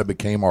have kind of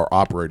became our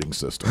operating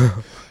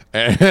system.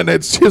 And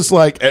it's just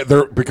like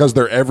because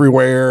they're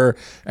everywhere,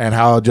 and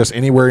how just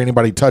anywhere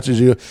anybody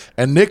touches you.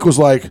 And Nick was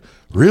like,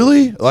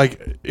 "Really?"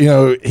 Like, you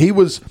know,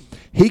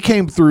 Nick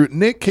came through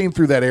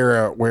that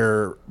era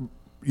where,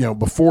 you know,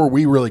 before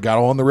we really got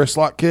on the wrist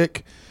lock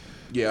kick.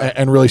 Yeah.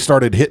 And really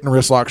started hitting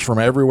wrist locks from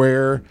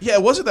everywhere. Yeah,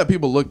 it wasn't that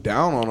people looked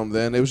down on them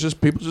then. It was just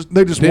people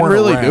They just didn't weren't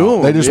really around. do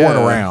them. They just weren't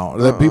Yeah. around.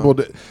 That people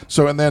did.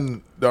 So and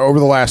then over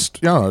the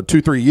last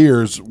 2-3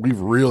 years, we've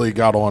really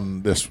got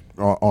on this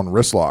on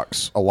wrist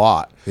locks a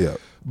lot. Yeah.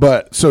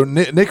 But so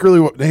Nick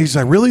really, he's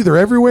like, really, they're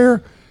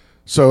everywhere.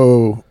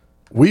 So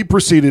we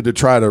proceeded to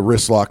try to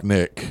wrist lock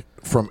Nick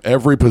from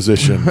every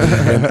position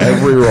and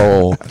every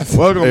roll.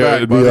 Welcome back,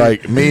 It'd buddy. be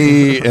like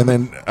me, and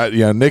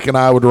then Nick and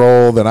I would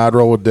roll. Then I'd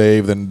roll with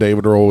Dave. Then Dave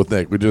would roll with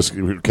Nick. We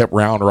kept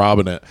round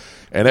robin it,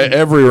 and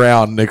every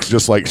round Nick's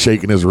just like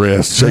shaking his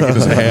wrist, shaking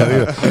his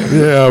hand.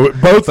 Yeah,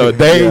 both of it.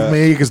 Dave,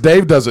 me, because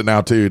Dave does it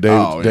now too.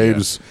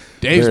 Dave's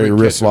very been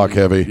wrist catching- lock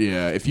heavy.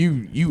 Yeah, if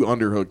you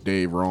underhook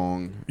Dave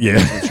wrong, Yeah.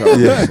 he's gonna try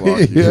to wrist lock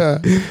you. Yeah.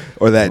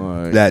 Or that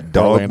Like, that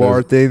dog Orlando's-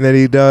 bar thing that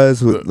he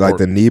does, with, like or-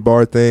 the knee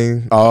bar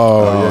thing.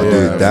 Oh, yeah,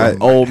 dude, that-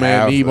 Old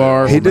man knee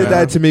bar. He did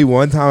that to me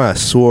one time. I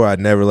swore I'd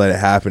never let it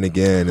happen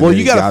again. And Well, then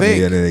you he gotta got think.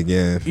 me in it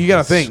again. You got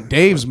to think,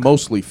 Dave's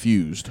mostly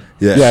fused.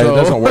 Yeah. Yeah, it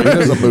doesn't work. He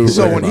doesn't move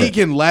So very when much. he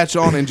can latch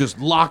on and just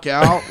lock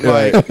out,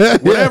 like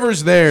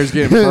whatever's there is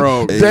getting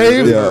broke.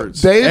 Dave, It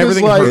hurts. Dave is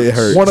Everything like It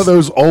hurts. one of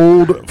those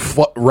old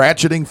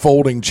ratcheting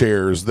folding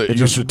chairs that you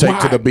used to take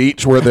to the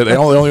beach, where they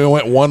only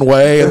went one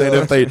way, and then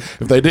if they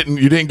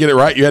you didn't get it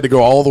right, you had to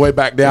go all the way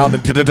back down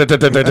and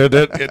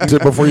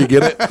before you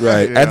get it.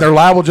 Right. And they're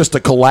liable just to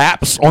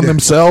collapse on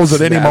themselves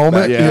at any Snap moment.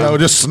 back. You Yeah. know,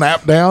 just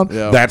snap down.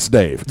 Yeah. That's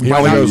Dave. He Might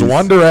only not goes use-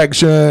 one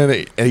direction,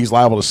 and he's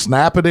liable to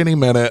snap at any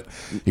minute.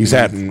 He's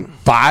had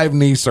 5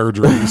 knee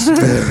surgeries,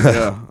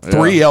 Yeah,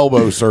 3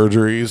 elbow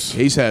surgeries,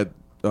 He's had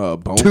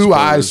bone 2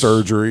 eye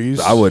spurs, surgeries.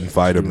 I wouldn't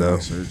fight him though.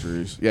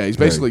 surgeries. Yeah, he's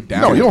basically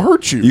down. No, he'll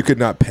hurt you. You could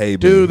not pay me.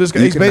 Dude, this guy,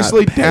 You he's could not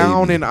basically pay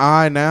down me. in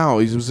eye now.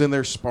 He was in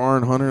there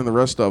sparring Hunter and the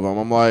rest of them.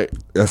 I'm like,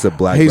 That's a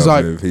black he's belt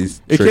like, move.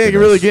 He's it tricking can't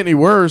really us. get any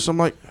worse. I'm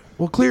like,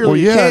 well, clearly Well,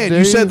 yeah, it can.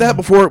 You Dave. said that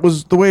before it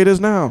was the way it is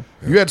now.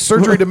 You had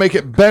surgery to make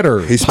it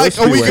better. He's Like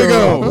supposed a to be week wearing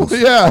ago. goggles.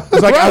 Yeah,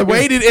 It's like, I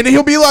waited, and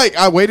he'll be like,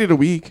 I waited a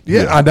week.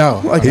 Yeah, I know.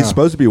 He's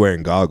supposed to be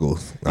wearing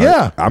goggles.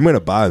 Yeah. I'm gonna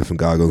buy him some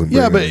goggles. And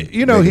Yeah, bring him but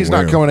you know make he's him not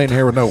wear 'em. coming in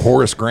here with no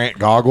Horace Grant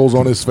goggles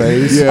on his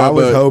face. I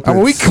was but- hoping. I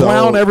mean, we so-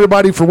 clown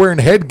everybody for wearing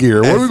headgear.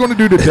 What are we going to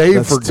do to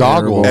Dave for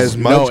goggles? As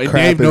much No, and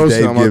crap Dave as knows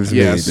Dave some of- gives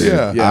yes, me, dude,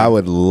 yeah. I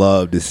would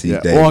love to see Yeah.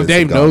 Dave. Well, with and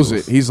Dave some knows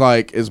goggles. it. He's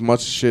like, as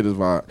much shit as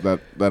that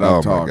I've Oh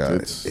my talked. god!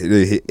 It's,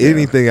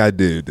 Anything I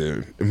do,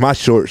 dude. If my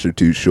shorts are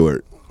too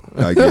short,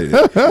 I get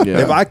it. Yeah.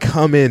 If I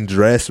come in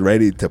dressed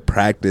ready to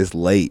practice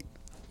late,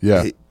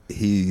 yeah,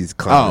 he's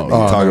clowning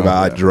Oh, me, talking no,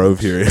 about I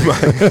drove here in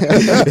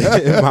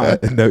my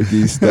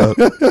no-gi stuff.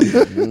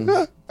 and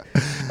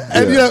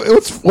you know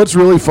what's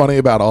really funny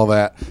about all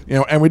that, you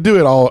know, and we do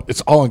it all.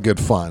 It's all in good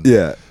fun.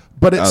 Yeah.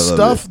 But I it's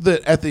love stuff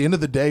that at the end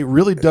of the day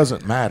really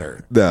doesn't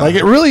matter. No. Like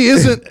it really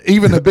isn't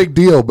even a big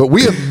deal, but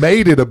we have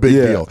made it a big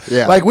Yeah. deal.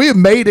 Yeah. Like we have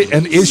made it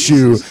an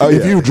issue Oh,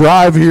 if yeah. you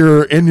drive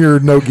here in your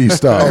no-gi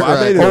stuff. Oh,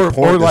 I made it a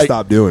point to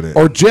stop doing it.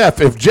 Or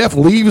Jeff, if Jeff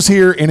leaves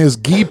here in his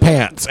gi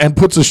pants and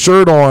puts a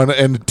shirt on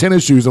and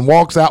tennis shoes and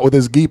walks out with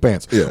his gi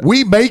pants, Yeah.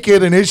 we make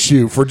it an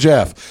issue for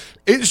Jeff.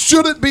 It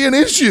shouldn't be an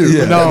issue.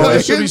 Yeah. No,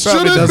 it should be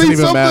something that shouldn't doesn't be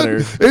even something- matter.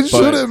 It But-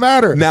 shouldn't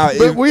matter. Now,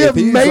 but we have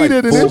he's made like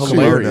it an full issue.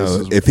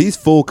 hilarious. If he's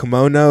full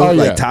kimono, Oh,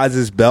 yeah. like ties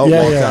his belt,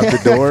 Yeah, walks yeah. out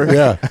the door,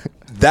 Yeah.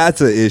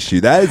 that's an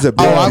issue. That is a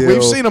big deal.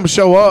 we've seen him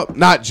show up.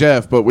 Not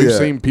Jeff, but we've Yeah.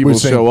 seen people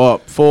We've seen- show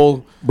up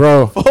full.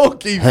 Bro, Full,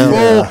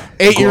 yeah.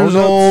 8 years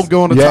old,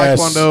 going to Yes,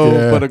 Taekwondo,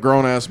 yeah. but a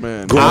grown ass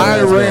man.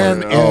 I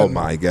ran. Oh in-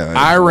 my god!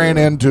 I ran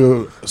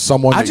into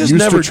someone I that just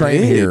used to never train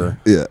did. here.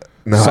 Yeah,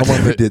 no, I Someone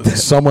never that did that.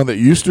 someone that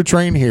used to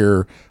train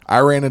here. I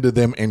ran into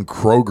them in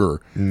Kroger,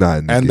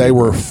 Not and they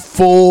were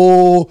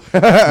full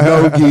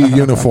no-gi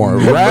uniform.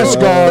 Rash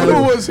guard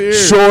Who was here?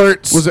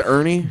 shorts. Was it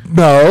Ernie?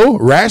 No,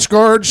 rash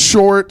guard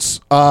shorts,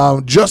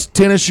 just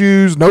tennis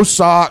shoes, no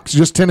socks,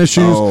 just tennis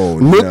shoes. Oh,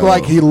 Looked no.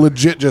 like he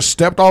legit just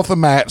stepped off the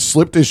mat,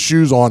 slipped his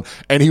shoes on,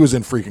 and he was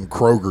in freaking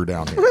Kroger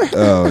down here.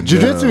 Oh,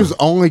 Jiu-jitsu is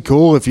only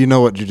cool if you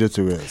know what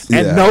jiu-jitsu is.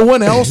 And Yeah. no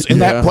one else in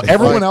that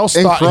everyone Like, else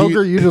in thought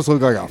Kroger, you just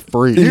look like a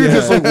freak. you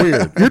just look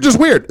weird. You're just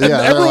weird. And Yeah,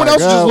 they're everyone like,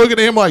 else is just oh. looking at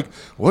him like,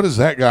 what is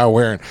that guy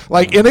wearing?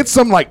 Like, and it's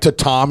some like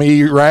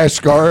tatami rash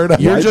guard.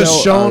 You're White just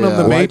belt? showing him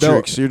the White belt?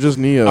 Matrix. You're just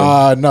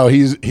Neo. No,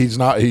 he's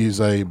not. He's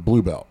a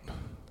blue belt.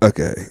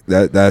 Okay,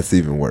 that's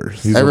even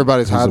worse.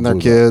 Everybody's he's a hiding their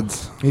blue belt.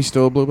 kids. He's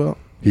still a blue belt.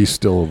 He's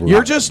still a blue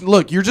You're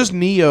belt. just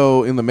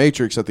Neo in the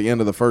Matrix at the end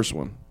of the first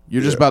one.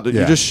 You're just about to.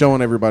 Yeah. You're just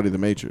showing everybody the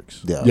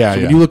Matrix. Yeah. Yeah, So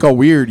yeah. when you look all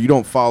weird, you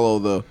don't follow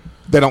the.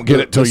 They don't get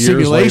it till the years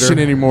simulation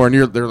later. anymore,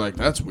 and they're like,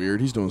 "That's weird.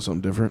 He's doing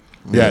something different."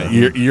 Yeah,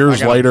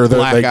 years I got a later,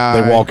 black they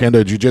eye. walk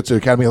into Jiu-Jitsu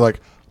Academy like,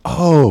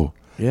 oh,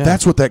 Yeah.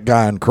 that's what that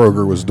guy in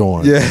Kroger was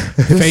doing. Yeah.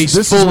 Face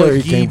this is full where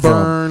of he came gi from.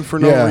 burn for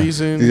no Yeah.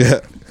 reason. Yeah.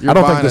 You're I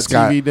don't buying think this a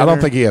guy. TV I dinner.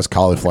 don't think he has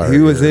cauliflower. He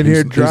was in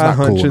here He's dry not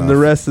cool hunching the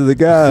enough. rest of the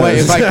guys. Wait,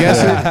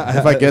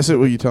 if I guess it,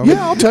 will you tell me?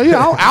 Yeah, I'll tell you.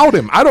 I'll out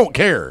him. I don't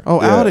care. Oh,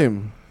 out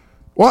him.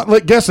 Well,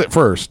 guess it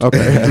first. Okay.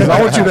 'Cause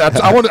I want you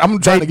to. I'm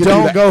trying to get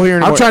don't you to, go here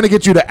I'm anymore. trying to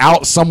get you to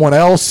out someone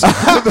else.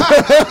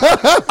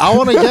 I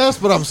want to guess,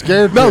 but I'm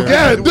scared. No, to.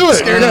 yeah, do it.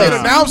 Scared to get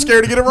it. Now I'm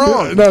scared to get it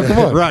wrong. No, come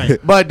on. Right.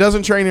 But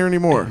doesn't train here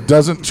anymore.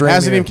 Doesn't train.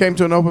 Hasn't here. even came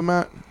to an open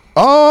mat.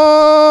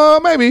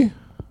 Maybe.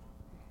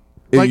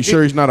 Are Like you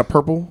sure he's not a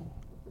purple?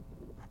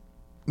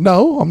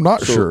 No, I'm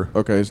not sure.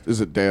 Okay,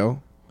 is it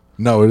Dale?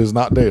 No, it is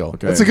not Dale.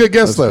 Okay. That's a good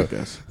guess, That's a though. good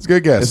guess. It's a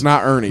good guess. It's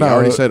not Ernie. No, I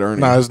already said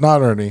Ernie. No, it's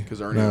not Ernie. Because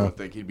Ernie No. would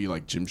think he'd be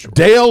like Jim Short.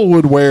 Dale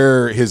would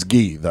wear his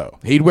gi though.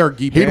 He'd wear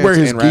gi pants. He'd wear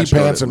his and gi rash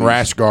guard pants at and least.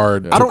 rash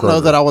guard. I don't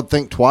know that I would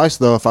think twice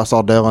though if I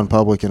saw Dale in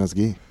public in his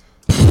gi.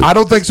 I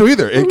don't think so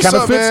either. It kind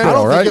of up, fits man? Dale, I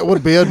don't right? think it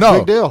would be a no.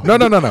 big deal. No. I'd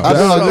be like,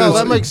 no,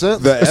 that makes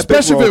sense. The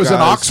Especially if it was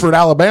in Oxford,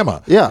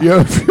 Alabama. Yeah. You know,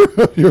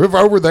 if you're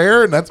over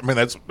there, and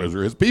those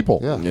are his people.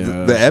 Yeah.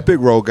 Yeah. The Epic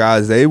Roll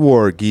guys, they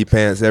wore gi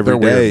pants every They're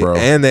weird, day, bro.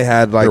 and they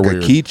had like They're a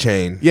weird.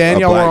 keychain. Yeah, and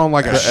a y'all were black- on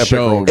like a Epic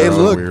show. Roll It guys bro.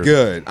 are looked weird.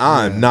 good.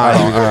 I'm not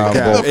even gonna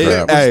cap. bullshit.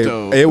 It, was hey,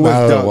 dope. it was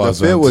No, dope. The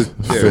wasn't. fit was.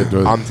 Fit Dude,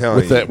 was- I'm telling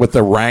with you. with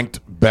the ranked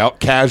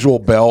belt, casual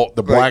belt,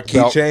 the black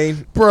belt,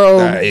 keychain? bro.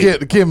 Hey.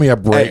 Give me a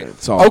break. Hey,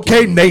 it's all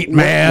Okay, good. Nate,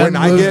 man. when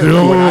I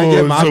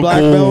get my black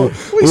belt,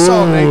 We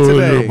saw Nate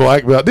today. Your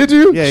black belt. Did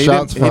you? Yeah, he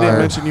Shots didn't fired.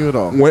 mention you at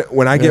all.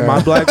 when I get Yeah.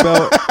 my black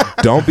belt,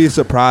 don't be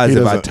surprised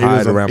if I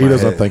tie it around he my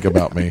doesn't head. think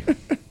about me.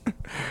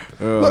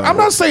 Look, I'm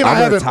not saying I I'm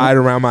gonna haven't. tie it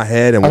around my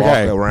head and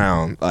Okay. walk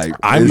around. Like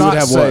I'm this- not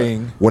have what?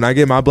 saying. When I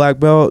get my black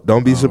belt,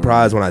 don't be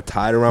surprised when I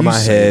tie it around You my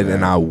say head that.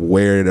 and I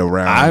wear it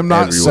around. I'm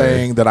not everywhere.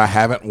 saying that I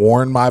haven't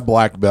worn my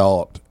black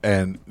belt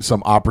and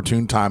some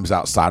opportune times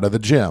outside of the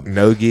gym.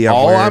 No gi, I'm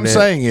All wearing I'm it.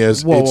 saying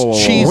is Whoa, it's whoa, whoa,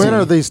 whoa. cheesy. When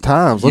are these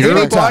times? When's the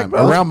next Anytime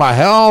time? around my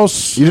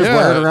house. You just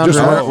wear it around just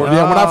your wear- house?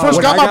 Yeah, when I first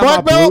When got I my got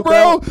black my belt, blue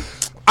bro, belt-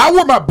 I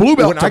wore my blue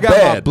belt When to I got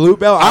bed. my blue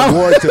belt, I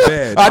wore it to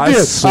bed. I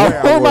did.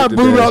 swear I wore my it to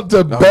blue bed. belt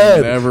to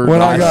bed never when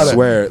done I that. got I it.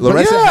 swear. But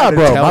Larissa yeah, had to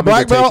bro, tell my me to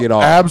black take belt. it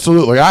off.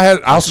 Absolutely,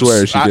 I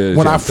swear she did.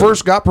 When I Yeah.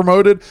 first got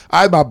promoted,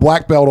 I had my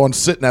black belt on,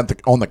 sitting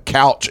on the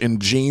couch in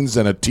jeans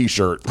and a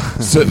t-shirt,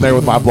 sitting there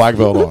with my black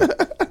belt on.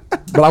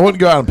 But I wouldn't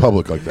go out in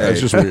public like that.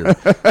 It's just weird.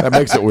 That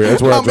makes it weird.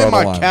 That's where I I'm draw in the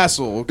my line.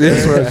 castle. Okay?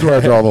 That's where I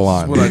draw the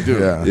line. what I do.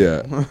 Yeah.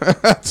 Yeah,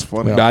 That's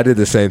funny. But I did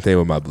the same thing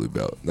with my blue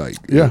belt. Like,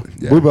 Yeah,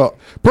 blue belt,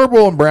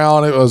 purple and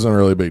brown. It wasn't a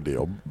really big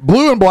deal.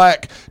 Blue and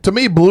black, to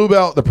me, blue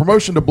belt. The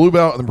promotion to blue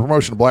belt and the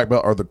promotion to black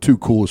belt are the two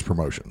coolest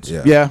promotions.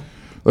 Yeah. Yeah.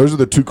 those are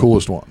the two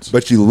coolest ones.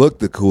 But you look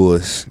the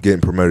coolest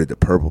getting promoted to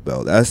purple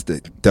belt. That's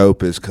the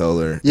dopest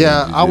color.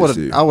 Yeah, in I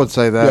jiu-jitsu. would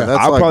say that. Yeah, That's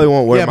I like, probably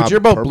won't wear Yeah, my but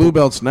you're both purple- blue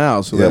belts now,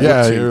 so Yeah. that yeah,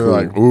 would seem you're cool.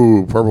 like,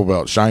 ooh, purple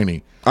belt,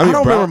 shiny. I I mean,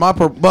 don't remember my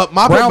purple, but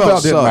my brown purple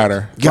belt didn't sucked.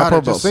 matter. My God, it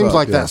purple just seems sucked,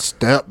 like yeah. that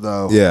step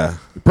though. Yeah,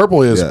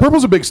 Purple is Yeah.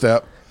 purple's a big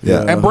step.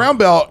 Yeah. and brown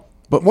belt.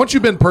 But once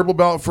you've been purple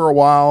belt for a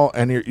while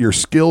and your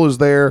skill is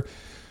there,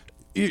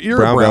 you're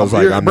Brown a brown belt's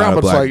like, you're- I'm brown not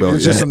a belt's black like, belt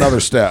it's just yet. another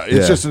step. It's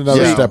Yeah. just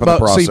another Yeah, step in the but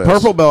process. see,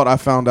 purple belt, I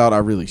found out I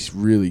really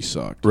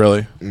sucked.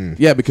 really?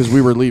 Yeah, because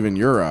we were leaving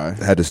Uri.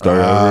 had to start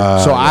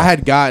So I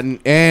had gotten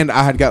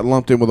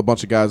lumped in with a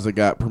bunch of guys that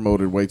got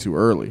promoted way too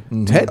early.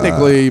 Mm-hmm.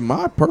 Technically,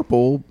 my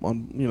purple,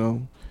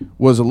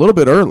 was a little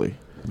bit early.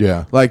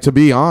 Yeah, Like, to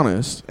be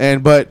honest,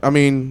 but I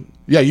mean,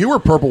 yeah. You were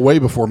purple way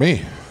before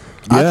me.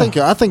 Yeah.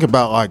 I think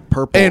about like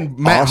purple and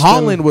Matt Austin,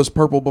 Holland was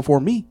purple before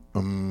me,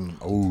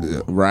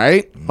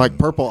 right? like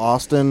purple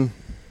Austin,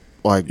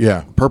 like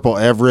Yeah. purple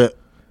Everett,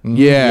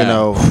 Yeah, You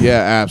know,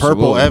 yeah,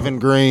 absolutely. purple Evan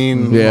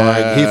Green. Yeah,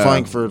 like Heath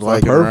Langford.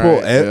 Like Purple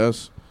Right, Ev-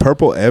 yes.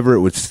 Purple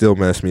Everett would still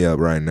mess me up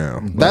right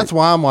now. that's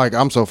why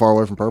I'm so far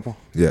away from purple.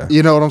 Yeah.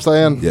 You know what I'm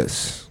saying?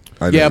 Yes.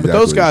 I know Yeah, but exactly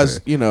those what you're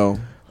guys, saying.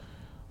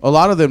 a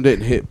lot of them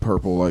didn't hit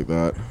purple like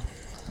that.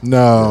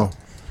 No,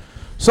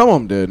 Some of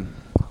them did.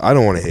 I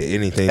don't want to hit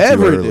anything too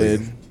Everett early.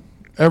 did.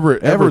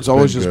 Everett's Everett's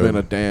always been just good. been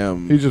a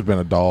damn. He's just been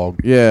a dog.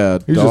 Yeah,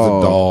 He's just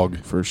a dog.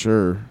 for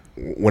sure.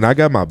 when I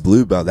got my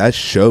blue belt, that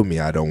showed me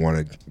I don't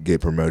want to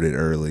get promoted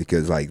early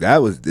because like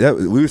that was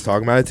we was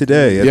talking about it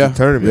today at the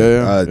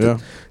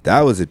tournament.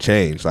 That was a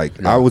change.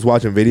 Like I was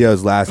watching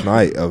videos last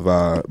night of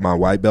my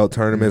white belt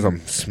tournaments. I'm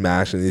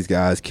smashing these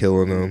guys,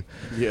 killing them.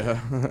 Yeah.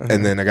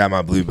 And then I got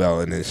my blue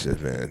belt, and it's just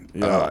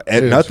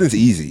and nothing's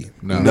easy.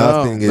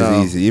 Nothing is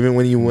easy. Even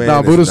when you win.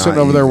 No, Buddha's sitting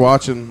over there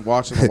watching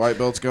the white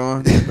belts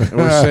going, and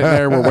we're sitting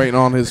there. We're waiting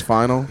on his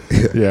final.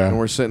 Yeah. And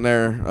we're sitting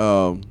there.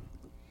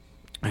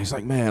 He's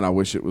like, man, I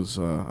wish it was.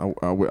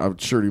 I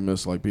sure do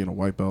miss like being a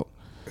white belt.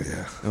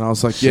 Yeah. And I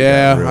was like,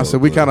 yeah. I said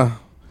we kind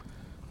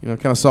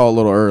of saw a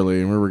little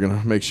early, and we were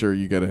gonna make sure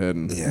you get ahead.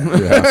 And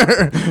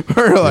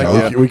we're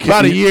like, we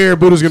about a year.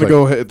 Buddha's gonna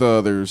go hit the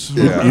others.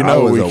 Yeah,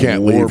 we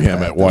can't leave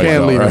him at white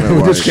belt.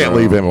 We just can't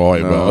leave him at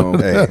white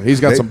belt. Hey, he's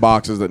got some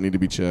boxes that need to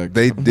be checked.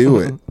 They do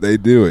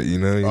it. You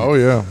know. Oh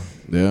yeah.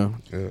 Yeah.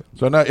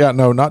 So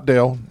not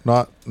Dale.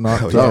 Not.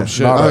 Oh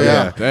shit.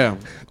 Damn.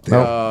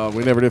 No.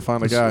 We never did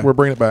find a guy. We're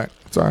bringing it back.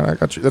 It's all right. I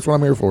got you. That's what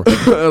I'm here for.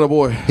 Oh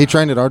boy. He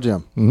trained at our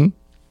gym. Mm-hmm.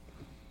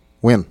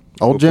 When?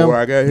 Old gym? Before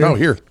I got here? No,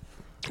 here.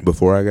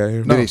 Before I got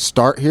here? Did he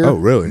start here? Oh,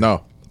 really?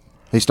 No.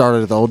 He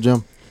started at the old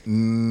gym?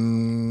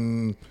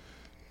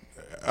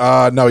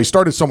 No, he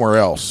started somewhere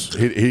else.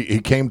 He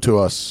came to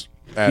us.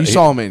 You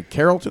saw him in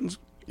Carrollton's?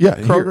 Yeah.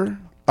 Kroger?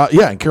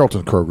 In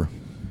Carrollton Kroger.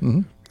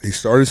 Mm-hmm. He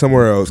started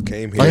somewhere else,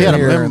 came here. Oh, he had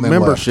here a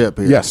membership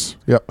here. Yes.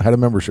 Yep. Had a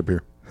membership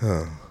here.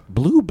 Huh.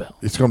 Blue belt.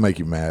 It's going to make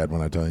you mad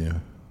when I tell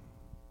you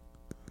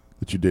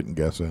that you didn't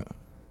guess it.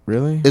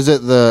 Really? Is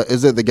it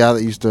the guy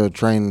that used to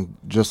train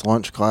just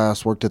lunch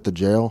class, worked at the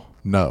jail?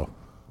 No.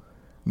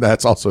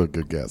 That's also a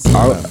good guess.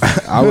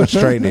 I was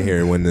training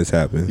here when this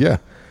happened. Yeah.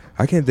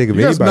 I can't think of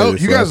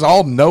anybody. You guys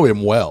all know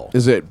him well.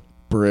 Is it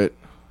Britt?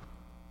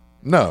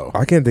 No.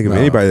 I can't think of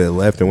anybody that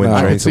left and went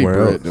and trained somewhere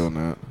else. Britt doing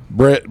that.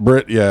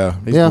 Britt, yeah.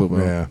 He's Yeah. blue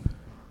belt. Yeah.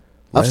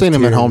 I've seen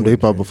him at Home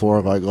Depot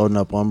before, like loading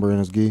up lumber in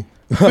his gi.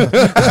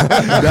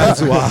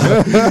 That's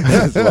wild.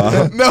 That's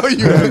wild. No, you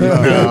haven't.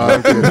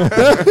 I'm kidding.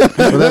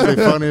 But that'd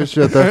be funny as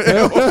shit.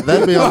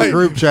 That'd be on the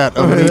group chat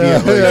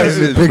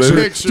immediately.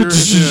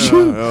 Pictures.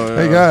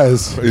 Hey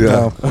guys.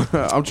 Yeah.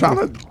 I'm trying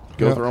to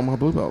go through all my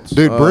blue belts.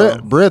 Dude,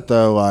 Britt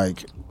though,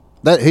 like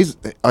that, he's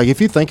like, if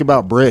you think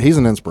about Britt, he's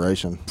an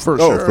inspiration. For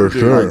sure.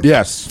 Sure.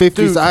 Yes.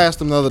 50s. I asked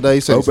him the other day.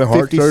 He said he's Open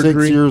heart 56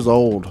 surgery? years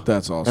old.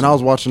 That's awesome. And I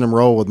was watching him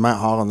roll with Matt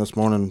Holland this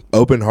morning,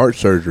 Open heart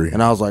surgery.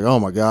 and I was like,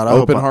 oh my god,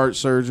 Open heart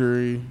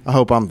surgery. I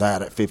hope I'm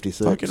that at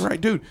 56. Fucking right,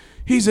 dude.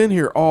 He's in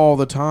here all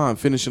the time,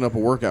 finishing up a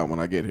workout when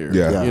I get here.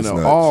 Yeah, you it's know,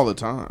 nuts. all the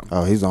time.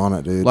 Oh, he's on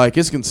it, dude. Like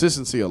his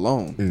consistency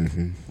alone.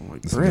 Mm-hmm. I'm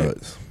like, It's Britt.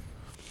 nuts.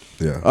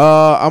 Yeah.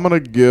 I'm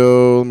gonna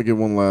go. Let me get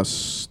one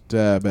last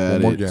stab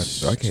at more it.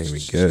 guess. I can't even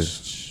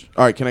guess.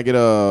 All right, can I get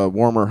a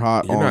warm or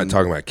hot? You're not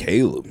talking about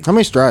Caleb. How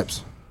many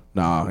stripes?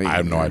 Nah, I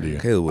have no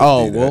idea. Caleb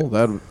Oh would do well,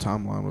 that. that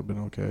timeline would have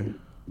been okay.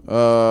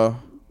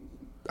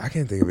 I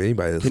can't think of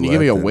anybody that's Can you give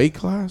me a left weight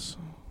class?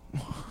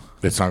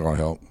 It's not going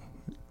to help.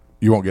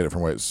 You won't get it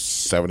from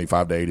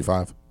 75 to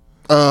 85.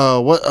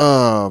 What? Why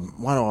do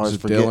I always Is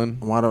it forget? Dylan?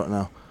 Why don't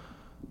know?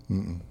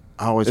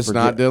 I always It's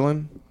forget. not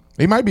Dylan.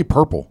 He might be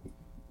purple.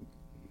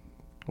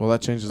 Well,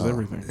 that changes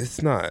everything.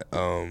 It's not.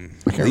 I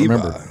can't Levi.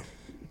 remember.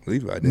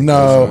 Levi didn't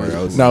go somewhere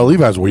else. No,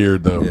 Levi's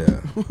weird though.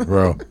 Yeah.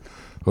 Bro.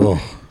 Oh.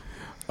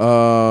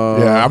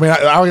 Yeah, I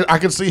mean, I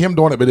could see him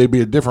doing it, but it'd be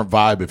a different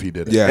vibe if he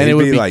did it. Yeah, And he'd it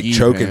would be be like gi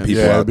choking pants.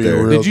 people Yeah, it'd out be a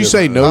there. real- Did you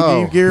say no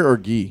Oh. gi gear or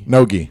gi?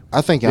 No gi.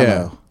 I think I Yeah.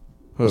 know.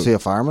 Who? Was he a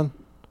fireman?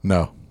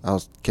 No. I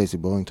was Casey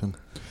Bullington.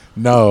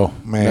 No,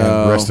 man.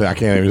 No. Rest of it, I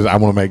can't even. I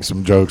want to make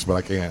some jokes, but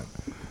I can't.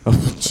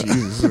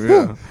 Jesus,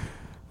 yeah.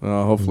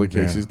 Hopefully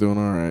Casey's doing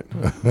all right.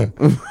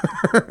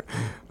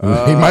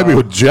 He might be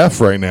with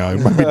Jeff right now.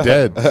 He might be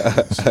dead.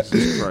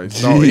 Jesus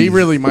Christ. No, he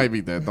really might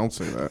be dead. Don't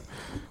say that.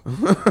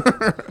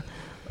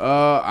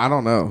 I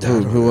don't know.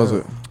 Who was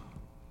it?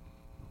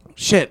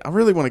 Shit, I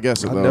really want to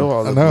guess it, I though. know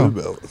all the I know.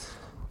 blue belts.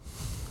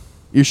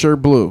 You sure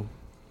blue?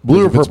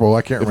 Blue or If it's- purple?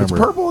 I can't If remember.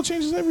 it's purple, it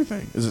changes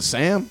everything. Is it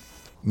Sam?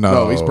 No.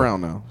 No, he's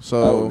brown now.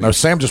 So No,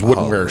 Sam just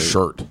wouldn't wear a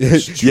shirt.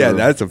 Yeah,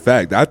 that's a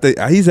fact. I think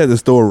he's at the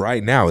store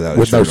right now without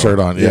With a no shirt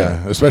on,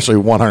 yeah. Especially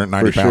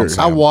 190 For pounds.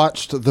 sure. I Sam.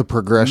 watched the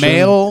progression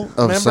Male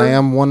of member?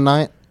 Sam one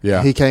night.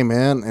 Yeah. He came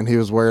in and he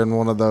was wearing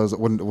one of those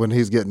when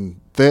he's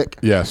getting thick.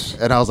 Yes.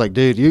 And I was like,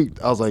 dude, you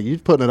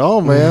putting it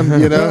on,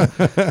 man, you know?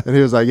 And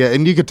he was like, yeah.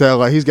 And you could tell,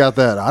 like, he's got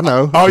that. I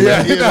know. Oh,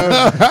 yeah. You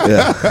know?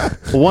 Yeah.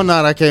 Well, one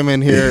night I came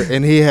in here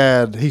and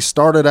he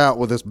started out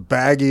with this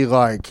baggy,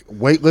 like,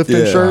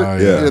 weightlifting Yeah. shirt Oh,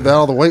 yeah. that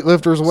all the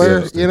weightlifters wear,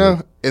 Yeah. you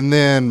know? And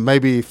then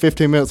maybe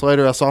 15 minutes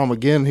later, I saw him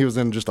again. He was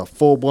in just a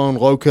full-blown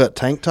low-cut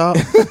tank top.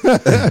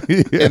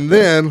 And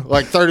then,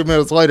 like, 30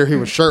 minutes later, he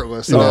was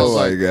shirtless. And I was Oh,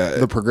 my like, God.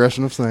 the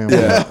progression of Sam.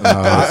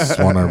 That's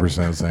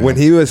 100% Sam. When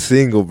he was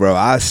single, bro,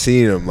 I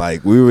seen him.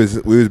 Like we was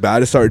about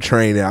to start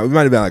training. We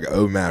might have been like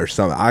OMAT or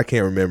something. I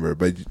can't remember,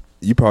 but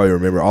you probably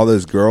remember. All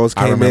those girls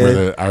I came remember in.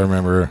 that. I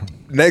remember.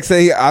 Next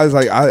thing, I was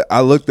like,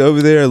 I looked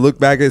over there, looked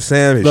back at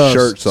Sam. His The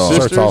shirt's off.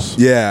 sisters? Shirts off.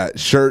 Yeah,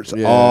 shirts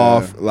Yeah,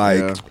 off. Like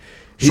yeah.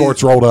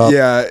 shorts rolled up.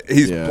 Yeah,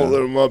 he's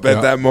pulling him up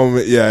at that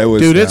moment. Yeah, it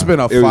was. Dude, it's been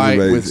a it was fight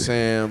amazing. with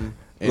Sam.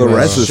 The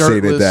rest was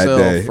seen it that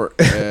day.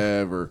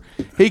 Forever.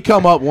 He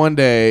come up one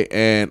day,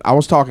 and I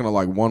was talking to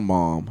like one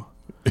mom.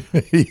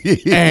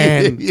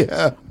 And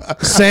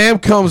Sam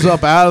comes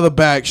up out of the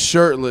back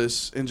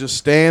shirtless and just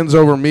stands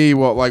over me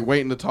while like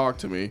waiting to talk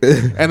to me.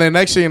 And then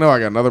next thing you know, I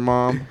got another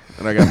mom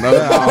and I got another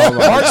mom.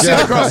 Mark's sitting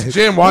across the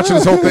gym watching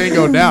this whole thing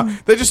go down.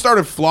 They just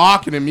started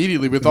flocking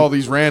immediately with all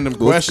these random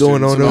What's questions.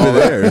 going on and all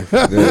over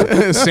that.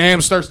 there? And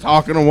Sam starts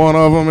talking to one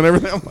of them and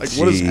everything. I'm like,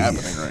 what is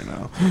happening right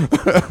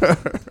now?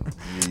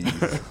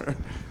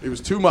 It was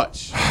too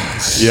much.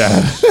 Yeah.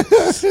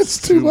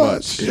 It's too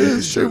much.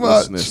 It's too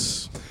much.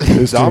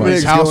 It's too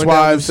Dominic's much. going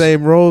down the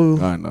same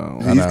road. I know.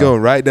 He's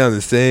going right down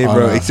the same I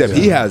road, know, except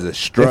he has a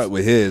strut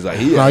with his. Like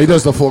No, he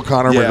does the full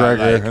Conor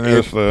McGregor. like, And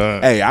there's the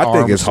hey, I think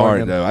arm it's hard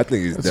swinging. though. I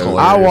think it's dope.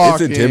 I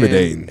walk It's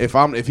intimidating.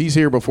 in, if he's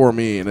here before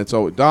me and it's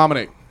always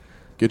Dominic,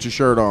 get your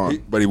shirt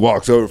on. But he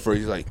walks over for.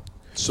 He's like,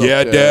 Sup,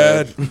 "Yeah,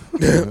 Dad.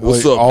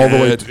 What's Like, up, all the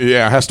way.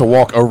 Dad?" Has to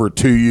walk over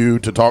to you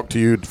to talk to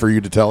you for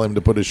you to tell him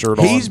to put his shirt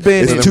on. He's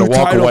been- and It's then too to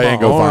walk tight on away my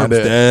and go arms, find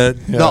it. Dad.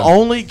 Yeah. The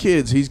only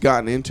kids he's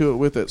gotten into it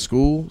with at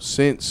school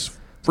since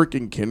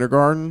freaking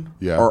kindergarten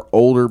are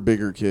older,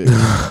 bigger kids.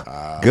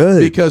 Good.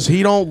 Because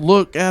he don't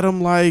look at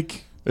them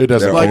like It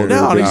doesn't like order.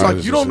 now. And he's No, like,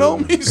 it's you just- don't know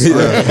me.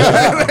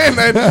 Son." And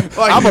then,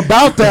 like, I'm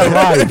about that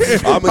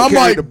life. I'm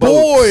like,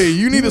 boy,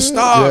 you need to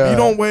stop.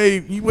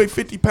 Yeah. You weigh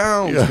 50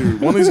 pounds, dude.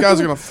 One of these guys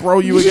are gonna throw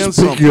you against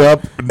Pick something. you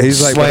up and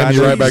He's like, "But I slam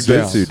you know right back down.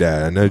 jiu-jitsu,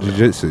 Dad. I know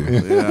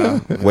jiu-jitsu. Yeah.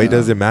 Weight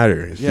doesn't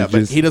matter. It's Yeah, but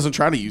just- he doesn't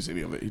try to use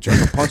any of it. He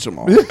tries to punch them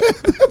all.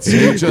 So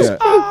he just,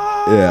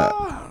 yeah.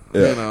 you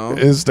know.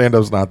 His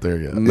stand-up's not there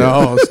yet.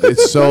 No,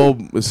 it's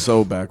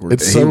so backwards.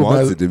 It's He so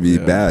wants bad. it to be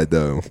bad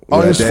though. Oh,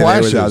 That there's day they was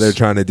flashes. out there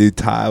trying to do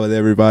tie with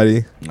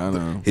everybody. I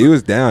know. He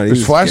was down. He There's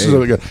was flashes game.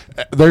 of it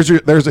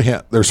good. There's a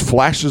hint. There's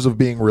flashes of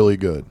being really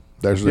good.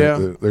 There's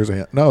a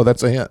hint. No,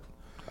 that's a hint.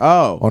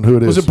 Oh, On who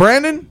it was is. it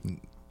Brandon?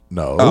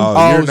 No.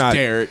 Oh, it you're was not.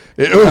 Derek.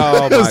 It Oh,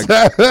 my it was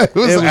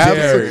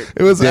Derek.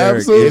 it was Derek,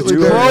 absolutely if you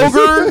were-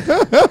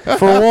 Kroger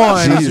for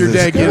one. He's your Jesus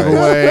dad Christ.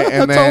 giveaway,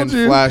 and I then told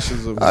you.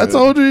 flashes of. I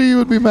told you you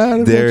would be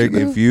mad. Derek,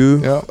 if you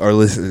Yeah. are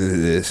listening to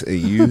this and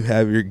you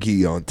have your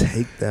gi on,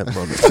 take that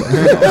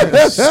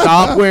motherfucker.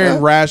 Stop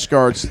wearing rash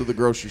guards to the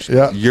grocery store.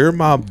 Yeah. You're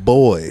my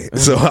boy,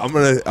 so I'm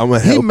gonna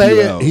help He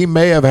you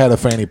may out. have had a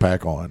fanny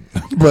pack on,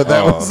 but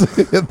that Oh. was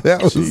that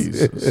was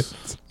it.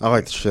 I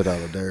like the shit out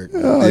of Derek.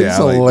 Oh, Yeah, he's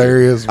I like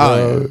hilarious, bro.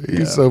 Oh, yeah.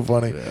 He's so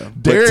funny.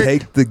 But Derek,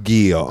 take the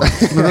gi off.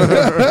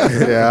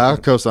 Yeah, I'll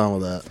co-sign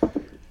with that.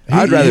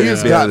 I'd rather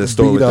has be out of the gotten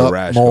store beat with the up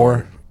rash more.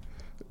 guard.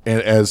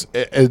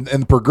 And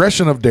the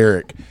progression of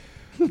Derek,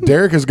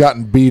 Derek has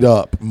gotten beat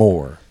up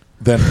more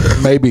than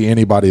maybe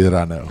anybody that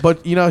I know.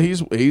 But you know,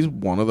 he's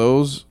one of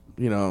those.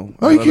 You know,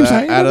 Oh, he out of keeps that-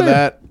 hanging out in of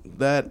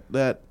there.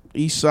 that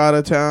east side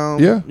of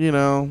town. Yeah. you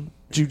know,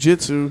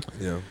 jujitsu.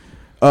 Yeah.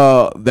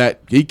 That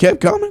he kept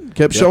coming,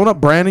 kept showing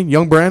up.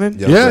 Young Brandon,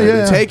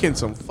 Yeah. taking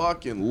some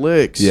fucking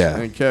licks, Yeah.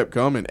 and kept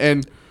coming.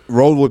 And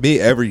Rolled with me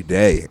every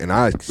day, and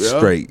I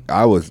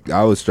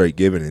was straight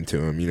giving it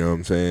to him. You know what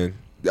I'm saying?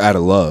 Out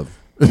of love.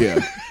 yeah,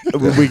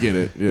 we get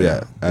it. Yeah,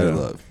 Yeah, out of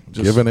love.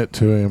 Just Giving it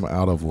to him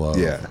out of love.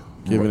 Yeah,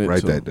 giving it,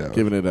 write to that him. down.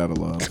 Giving it out of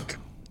love,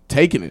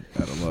 taking it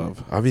out of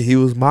love. I mean, he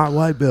was my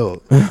white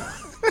belt.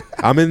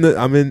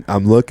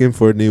 I'm looking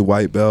for a new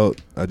white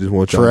belt. I just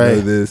want y'all to Trey.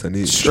 know this. I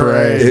need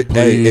Trey,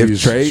 Hey, if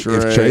please.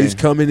 if Trey's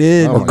coming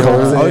in, Oh, you know what I'm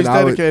God. saying? Oh, he's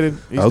I would- dedicated.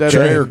 He's Okay. Trey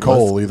dedicated. or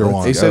Cole, either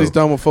one. He said he's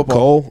done with football.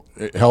 Cole.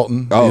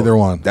 Helton, Oh, either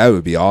one. That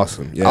would be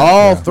awesome. Yeah.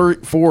 All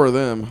 4 of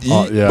them.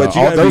 Yeah, But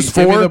you all gotta those be-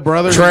 give me four. the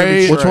brothers, Trey.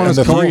 give me Which one Trey. is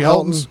the And three Cole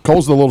Heltons?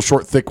 Cole's the little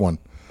short, thick one.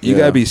 You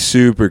Yeah. gotta be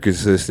super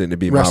consistent to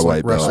be Wrestling, my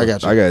white belt. wrestling. I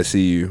got you. I gotta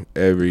see you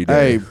every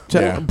day.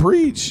 Hey,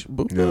 preach.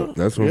 Yeah,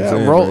 that's what I'm Yeah,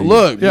 saying. roll, bro.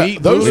 look, Yeah,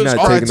 meet those- those We're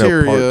not taking no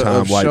criteria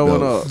part-time of white showing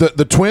belts. up.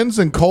 The twins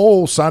and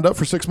Cole signed up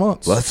for 6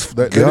 months. Let's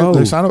they, go.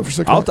 They signed up for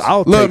 6 months.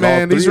 I'll Look, take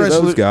man, all these three of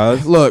wrestlers, those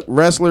guys. look,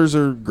 wrestlers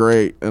are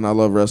great, and I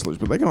love wrestlers,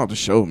 but they're gonna have to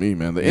show me,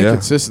 man. The Yeah.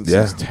 inconsistency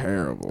Yeah. is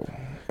terrible.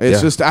 It's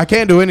Yeah. just I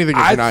can't do anything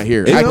if you're not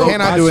here. it I broke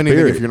cannot my do anything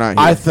spirit. if you're not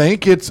here. I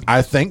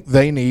think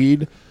they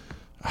need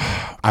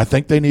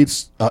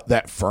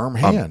that firm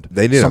hand.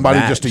 they need a somebody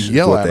match just to is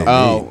yell what at they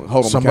them. need.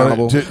 hold them Somebody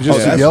accountable. just to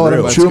that's yell at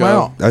real. them, chew them Let's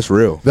go. out. That's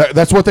real.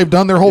 That's what they've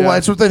done their whole Yeah. life.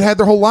 That's what they've had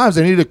their whole lives.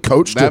 They need a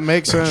coach That to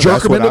makes sense. jerk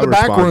That's them what into I the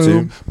back respond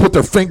room, to. put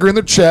their finger in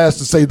their chest,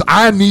 and say,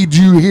 "I need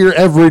you here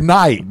every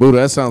night." Buddha,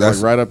 that sounds That's-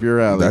 like right up your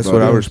alley. That's buddy.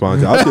 what I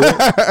respond to. I'll do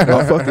it.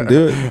 I'll fucking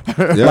do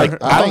it. Yeah.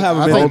 I'll have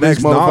him in the think next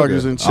these motherfuckers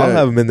Naga. in check. I'll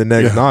have him in the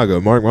next Naga.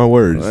 Mark my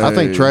words. I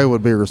think Trey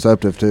would be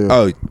receptive too.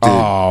 Oh, dude.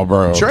 Oh,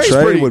 bro, Trey's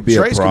Trey would be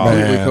a Trey's problem.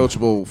 completely Man.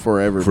 coachable for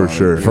everybody. For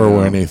sure.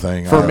 for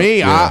anything. For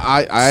me,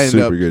 I end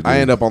Super up good I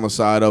dude. end up on the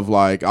side of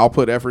like I'll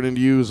put effort into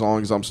you as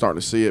long as I'm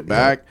starting to see it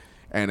back.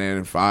 And then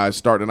if I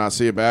start to not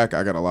see it back,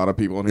 I got a lot of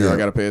people in here Yeah. I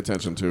got to pay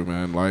attention to,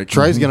 man. Like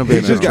Trey's gonna be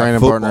He's a just got training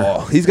football.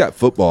 partner. He's got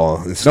football.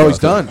 And No, stuff. he's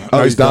done. Oh,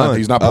 No, he's done.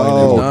 He's not playing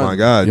Oh anymore. my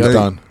god, He's They-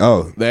 done.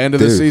 Oh, the end of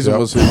the dude. season Yep.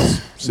 was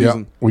his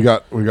season. We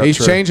got. He's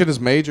Trey. changing his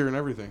major and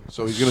everything,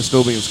 so he's gonna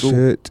still be in school.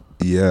 Shit.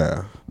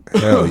 Yeah.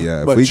 Hell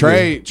yeah. If But we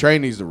Trey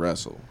needs to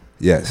wrestle.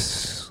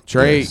 Yes.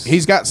 Trey, Yes.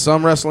 he's got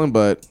some wrestling,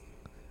 but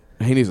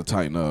he needs to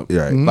tighten up.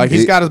 Yeah, right. Like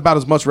he's got about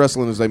as much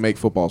wrestling as they make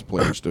football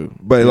players do.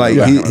 But like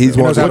he's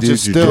one of the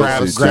dudes who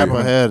grab him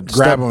ahead,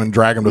 grab him and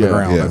drag him to the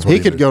ground. Yeah. That's what He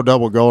could go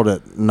double gold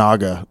at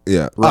Naga.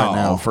 Yeah. Right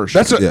now. for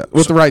sure. That's a-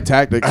 with the right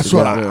tactics. That's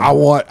what I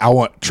want. I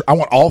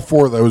want all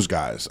four of those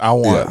guys. I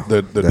want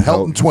the The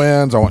Helton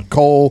twins. I want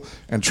Cole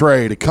and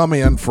Trey to come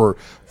in for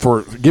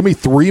give me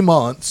 3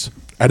 months,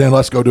 and then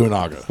let's go do a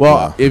Naga.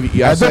 Well, if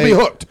And they'll be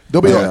hooked.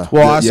 They'll be hooked.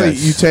 Well, I say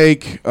Yes. you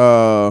take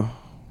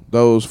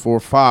those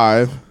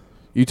 5.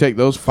 You take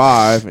those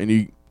 5,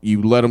 and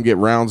you let them get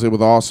rounds in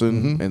with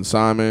Austin and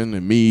Simon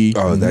and me.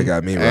 Oh, that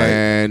got me right.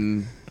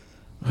 And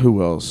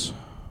who else?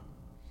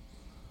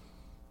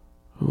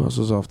 Who else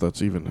is off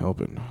that's even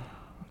helping?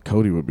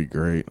 Cody would be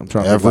great. I'm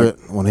trying to Everett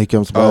think when he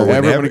comes back. Oh,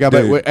 Everett when he got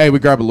dude. back. Hey, we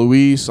grab a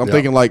Luis. I'm Yeah.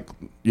 thinking like,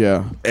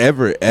 yeah.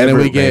 Everett, then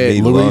we man, get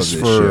he Luis loves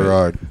this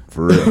for shit.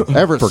 For real.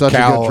 Everett's for such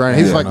Cal a good trainer.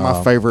 He's and, like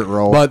my favorite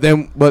role. But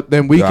then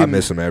we God, I can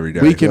miss him every day.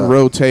 we can Yeah.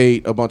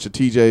 rotate a bunch of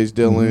TJs,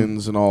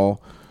 Dylans, and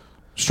all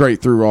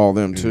straight through all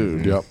them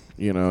too. Yep.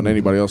 You know, and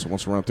anybody else that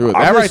wants to run through it.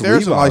 I That right miss there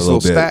is a Levi a nice little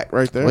little bit. stack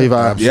right there.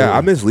 Levi. Yeah,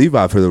 I miss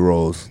Levi for the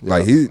roles.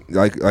 Like he,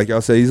 like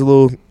y'all say, he's a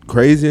little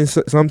crazy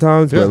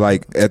sometimes, Yeah. but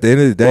like at the end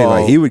of the day,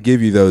 Well, like he would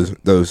give you those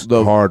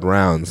the- hard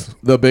rounds.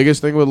 The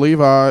biggest thing with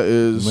Levi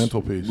is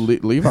Mental piece.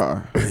 Levi.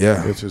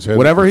 Yeah, It's his head.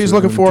 Whatever it's he's his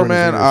looking for, between his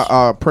man, ears.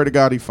 I pray to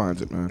God he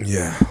finds it, man.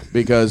 yeah.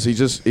 Because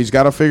he's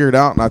got to figure it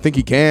out, and I think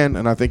he can,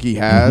 and I think he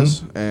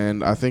has,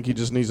 and I think he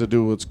just needs to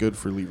do what's good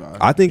for Levi.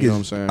 I think you know what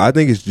I'm his, saying. I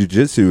think his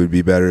jujitsu would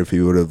be better if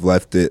he would have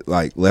left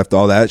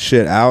all that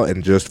shit out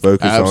and just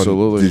focused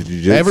Absolutely. on the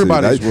jujitsu.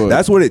 Everybody's would.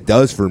 That's what it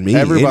does for me.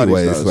 Everybody's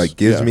anyways, does. like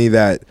gives Yeah. me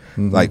that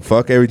like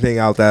fuck everything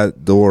out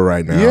that door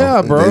right now.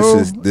 Yeah,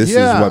 bro. This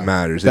Yeah. is what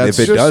matters. And That's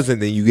if it just- doesn't,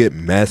 then you get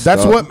messed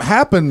That's up. what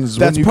happens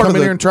That's when you part come of in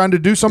the- here and trying to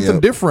do something Yeah.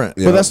 different.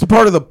 Yeah. But that's the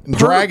part of the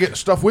Drag it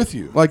stuff with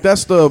you. Like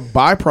that's the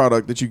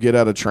byproduct that you get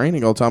out of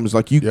training all the time. Is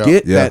like you Yeah.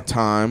 get Yeah. that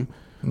time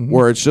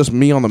where it's just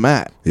me on the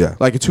mat. Yeah.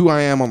 like it's who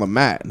I am on the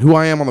mat. And who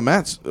I am on the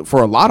mat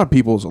for a lot of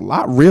people is a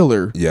lot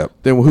realer. Yep.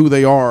 Than who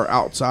they are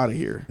outside of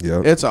here.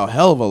 Yep. It's a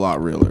hell of a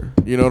lot realer.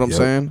 You know what I'm Yep.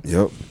 saying?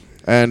 Yep.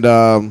 And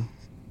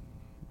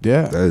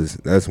yeah.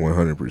 That's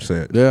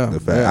 100%. Yeah. The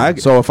fact.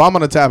 yeah. So if I'm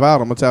gonna tap out,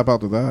 I'm gonna tap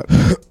out to that.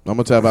 I'm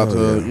gonna tap out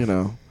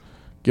to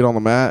get on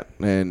the mat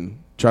and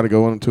try to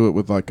go into it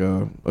with like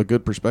a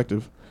good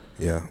perspective.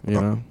 yeah. You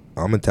know.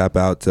 I'm gonna tap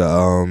out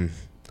to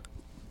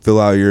fill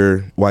out your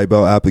white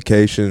belt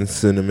applications,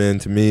 send them in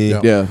to me.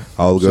 Yeah. Yeah.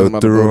 I'll Send go 'em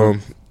out to through Bodo.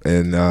 them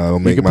and I'll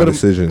make can my put 'em-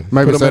 decision.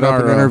 Maybe Put 'em set in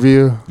up an our,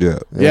 interview. Yeah.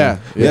 Yeah.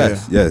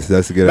 Yes,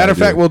 that's a good Matter of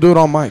idea. fact, we'll do it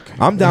on mic.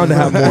 I'm down to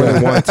have more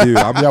than one too.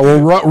 Yeah,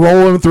 we'll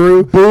roll him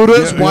through.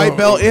 Buddha's Yeah, white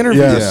belt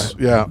interviews. Yes.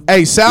 Yeah.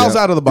 Hey, Sal's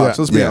Yeah. out of the box.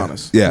 Yeah. Let's be yeah.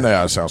 honest. Yeah.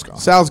 Yeah, Sal's gone.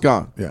 Sal's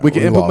gone. Yeah, we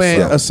can we lost implement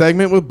Sal. a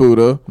segment with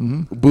Buddha.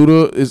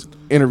 Buddha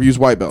interviews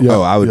white belt. Yeah.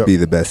 Oh, I would Yep. be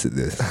the best at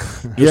this.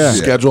 Just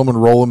schedule them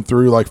and roll them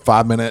through like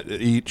 5 minute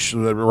each.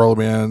 Roll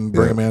them in,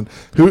 bring Yeah. them in.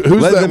 Who's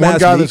Let that them one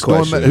ask guy me that's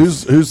doing that?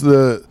 questions. Who's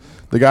the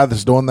guy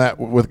that's doing that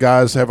with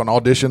guys having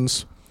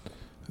auditions?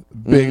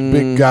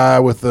 Big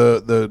guy with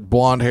the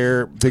blonde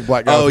hair, big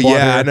black guy. Oh with blonde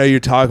yeah, hair. I know you're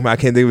talking about. I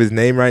can't think of his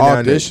name right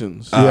now.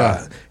 Auditions.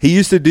 Yeah. He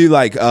used to do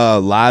like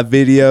live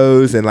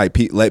videos and like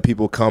let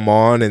people come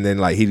on, and then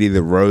like he'd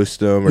either roast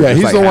them or Yeah, just,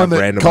 he's like, the have one that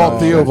random called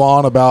Theo conversations.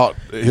 Vaughn about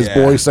his Yeah.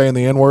 boy saying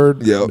the N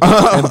word. Yep.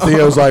 And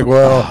Theo's like,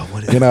 well,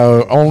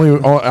 I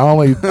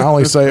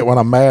only say it when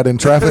I'm mad in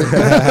traffic.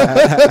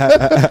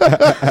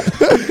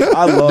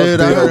 I love Dude,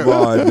 I Theo heard-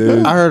 Vaughn,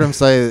 dude. I heard him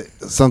say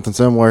something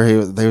similar. He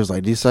was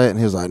like, "Do you say it?" And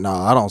he was like, "No,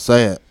 I don't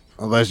say it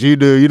unless you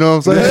do." You know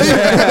what I'm saying?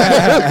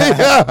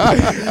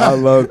 I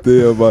love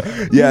Theo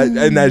Vaughn. Yeah,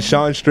 and that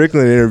Sean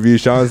Strickland interview,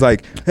 Sean's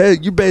like, "Hey,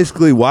 you're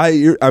basically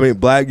white.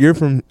 Black. You're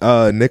from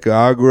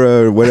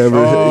Nicaragua or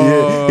whatever."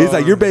 Yeah. He's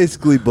like, "You're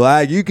basically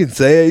black. You can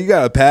say it. You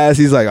got a pass."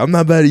 He's like, "I'm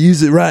not about to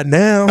use it right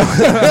now."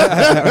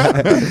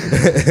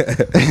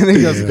 And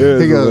he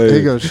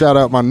goes, "Shout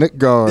out my Nick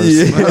guards."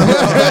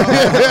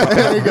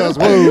 And he goes,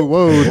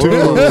 "Whoa, too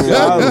low."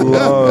 I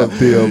love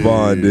Theo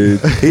Vaughn, dude.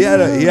 He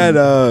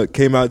had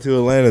came out to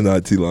Atlanta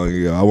not too long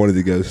ago. I wanted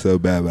to go so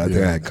bad, but I think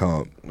I had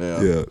comp.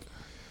 Yeah.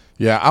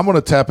 Yeah, I'm going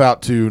to tap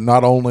out to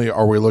not only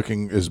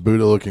is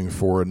Buddha looking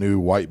for a new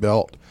white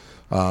belt,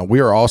 we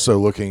are also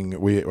looking.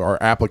 Our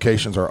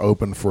applications are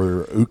open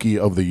for Uki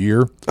of the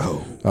Year.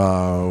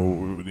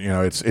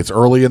 It's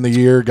early in the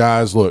year,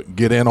 guys. Look,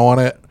 get in on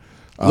it.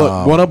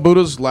 Look, one of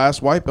Buddha's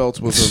last white belts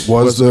was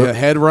the a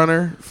head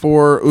runner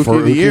for Uki For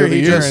of the Uki Year. of the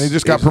Year, and he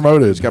just got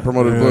promoted. Just got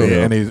promoted to blue.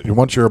 Yeah, and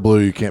once you're a blue,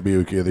 you can't be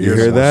Uki of the You Year.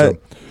 hear anymore,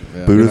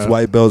 that? Buddha's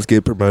white belts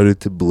get promoted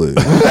to blue.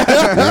 Hit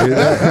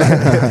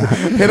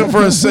him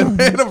for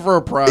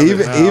a prize.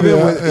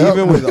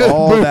 Even with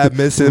all that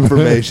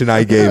misinformation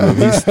I gave him,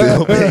 he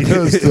still made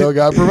So it. still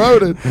got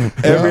promoted.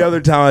 Every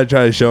other time I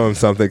try to show him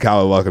something,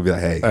 Kyle would walk up and be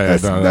like, "Hey,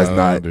 that's no,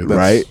 not dude,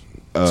 right."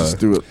 Just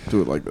do it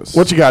like this.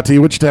 What you got, T?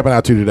 What you tapping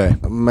out to today?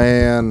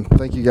 Man,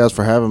 thank you guys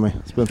for having me.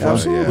 It's been fun.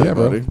 Absolutely, Yeah,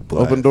 buddy.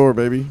 Bless. Open door,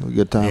 baby. A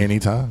good time.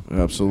 Anytime.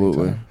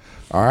 Absolutely.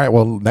 All right.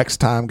 Well, next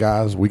time,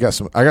 guys, I got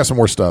some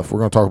more stuff. We're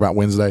going to talk about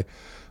Wednesday.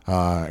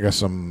 I got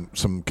some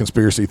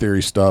conspiracy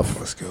theory stuff.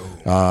 Let's go.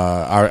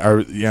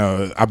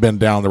 I've been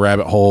down the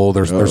rabbit hole.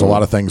 There's a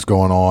lot of things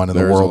going on in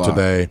the world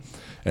today,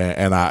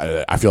 and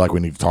I feel like we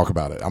need to talk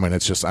about it. I mean,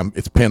 it's just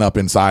it's pinned up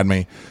inside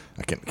me.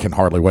 I can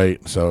hardly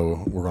wait.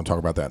 So we're going to talk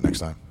about that next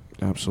time.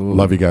 Absolutely.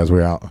 Love you guys.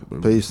 We're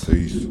out. Peace.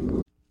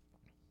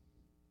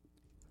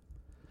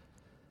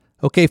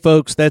 Okay,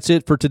 folks, that's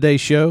it for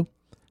today's show.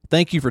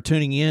 Thank you for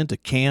tuning in to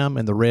Cam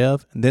and the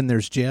Rev, and then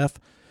there's Jeff.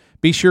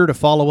 Be sure to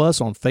follow us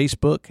on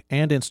Facebook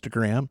and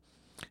Instagram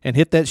and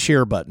hit that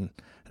share button.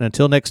 And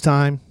until next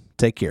time,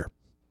 take care.